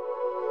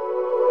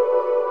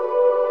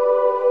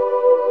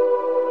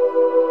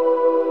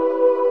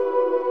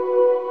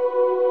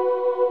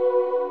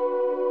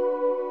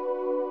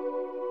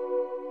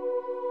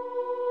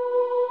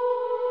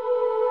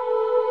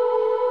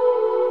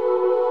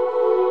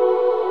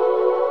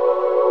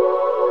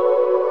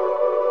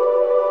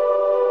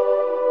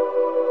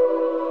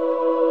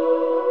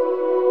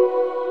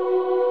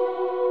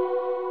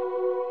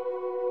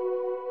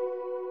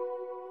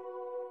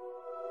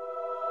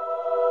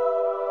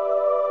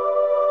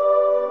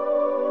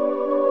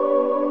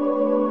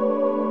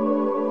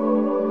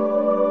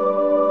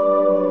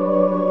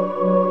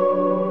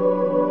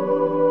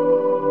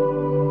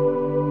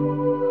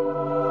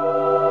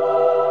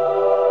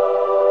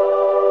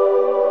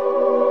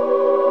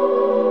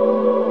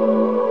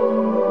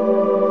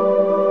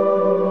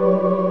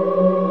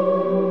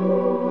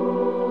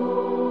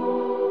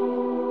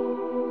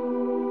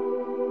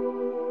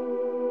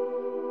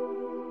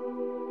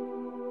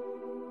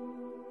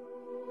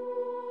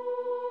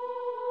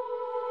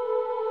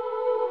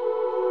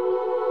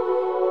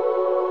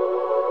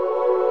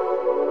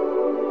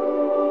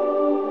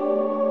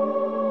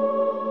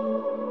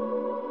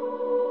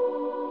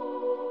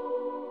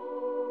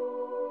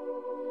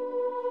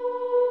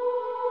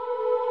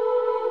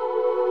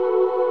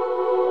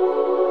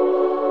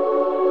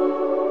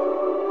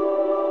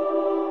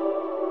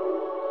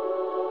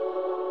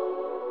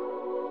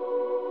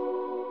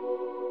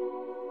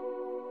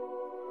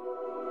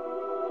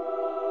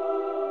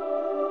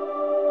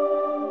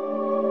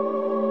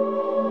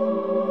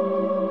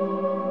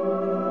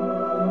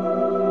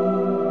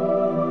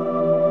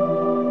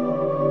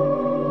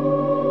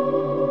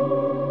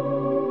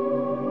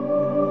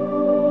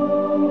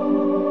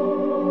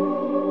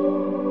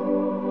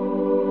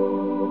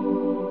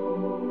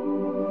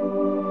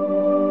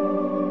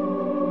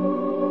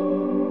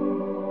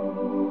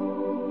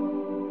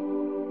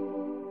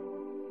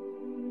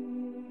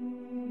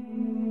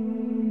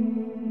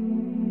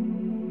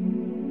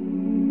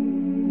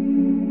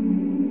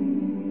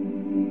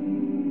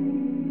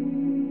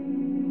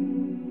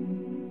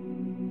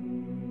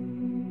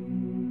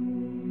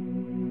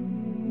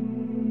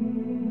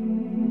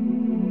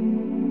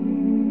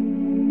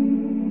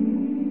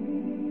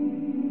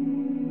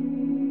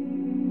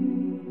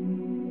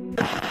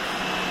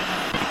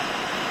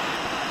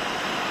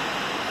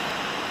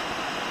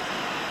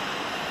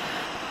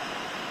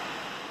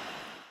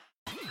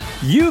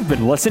 You've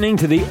been listening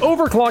to the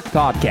Overclocked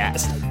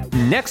Podcast.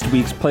 Next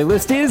week's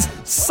playlist is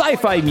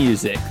sci-fi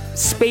music,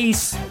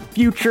 space,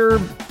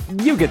 future,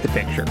 you get the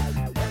picture.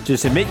 To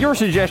submit your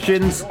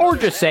suggestions, or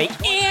just say,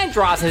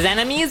 Andross's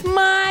enemy is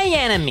my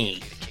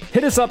enemy.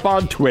 Hit us up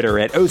on Twitter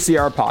at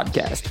OCR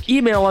Podcast.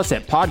 Email us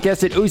at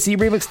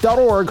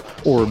podcast@ocremix.org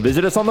or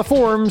visit us on the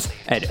forums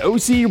at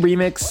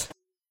ocremix.org.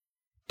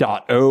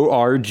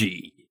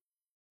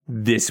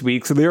 This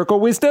week's lyrical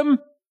wisdom?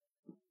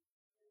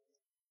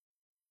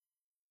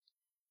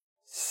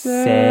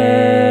 Say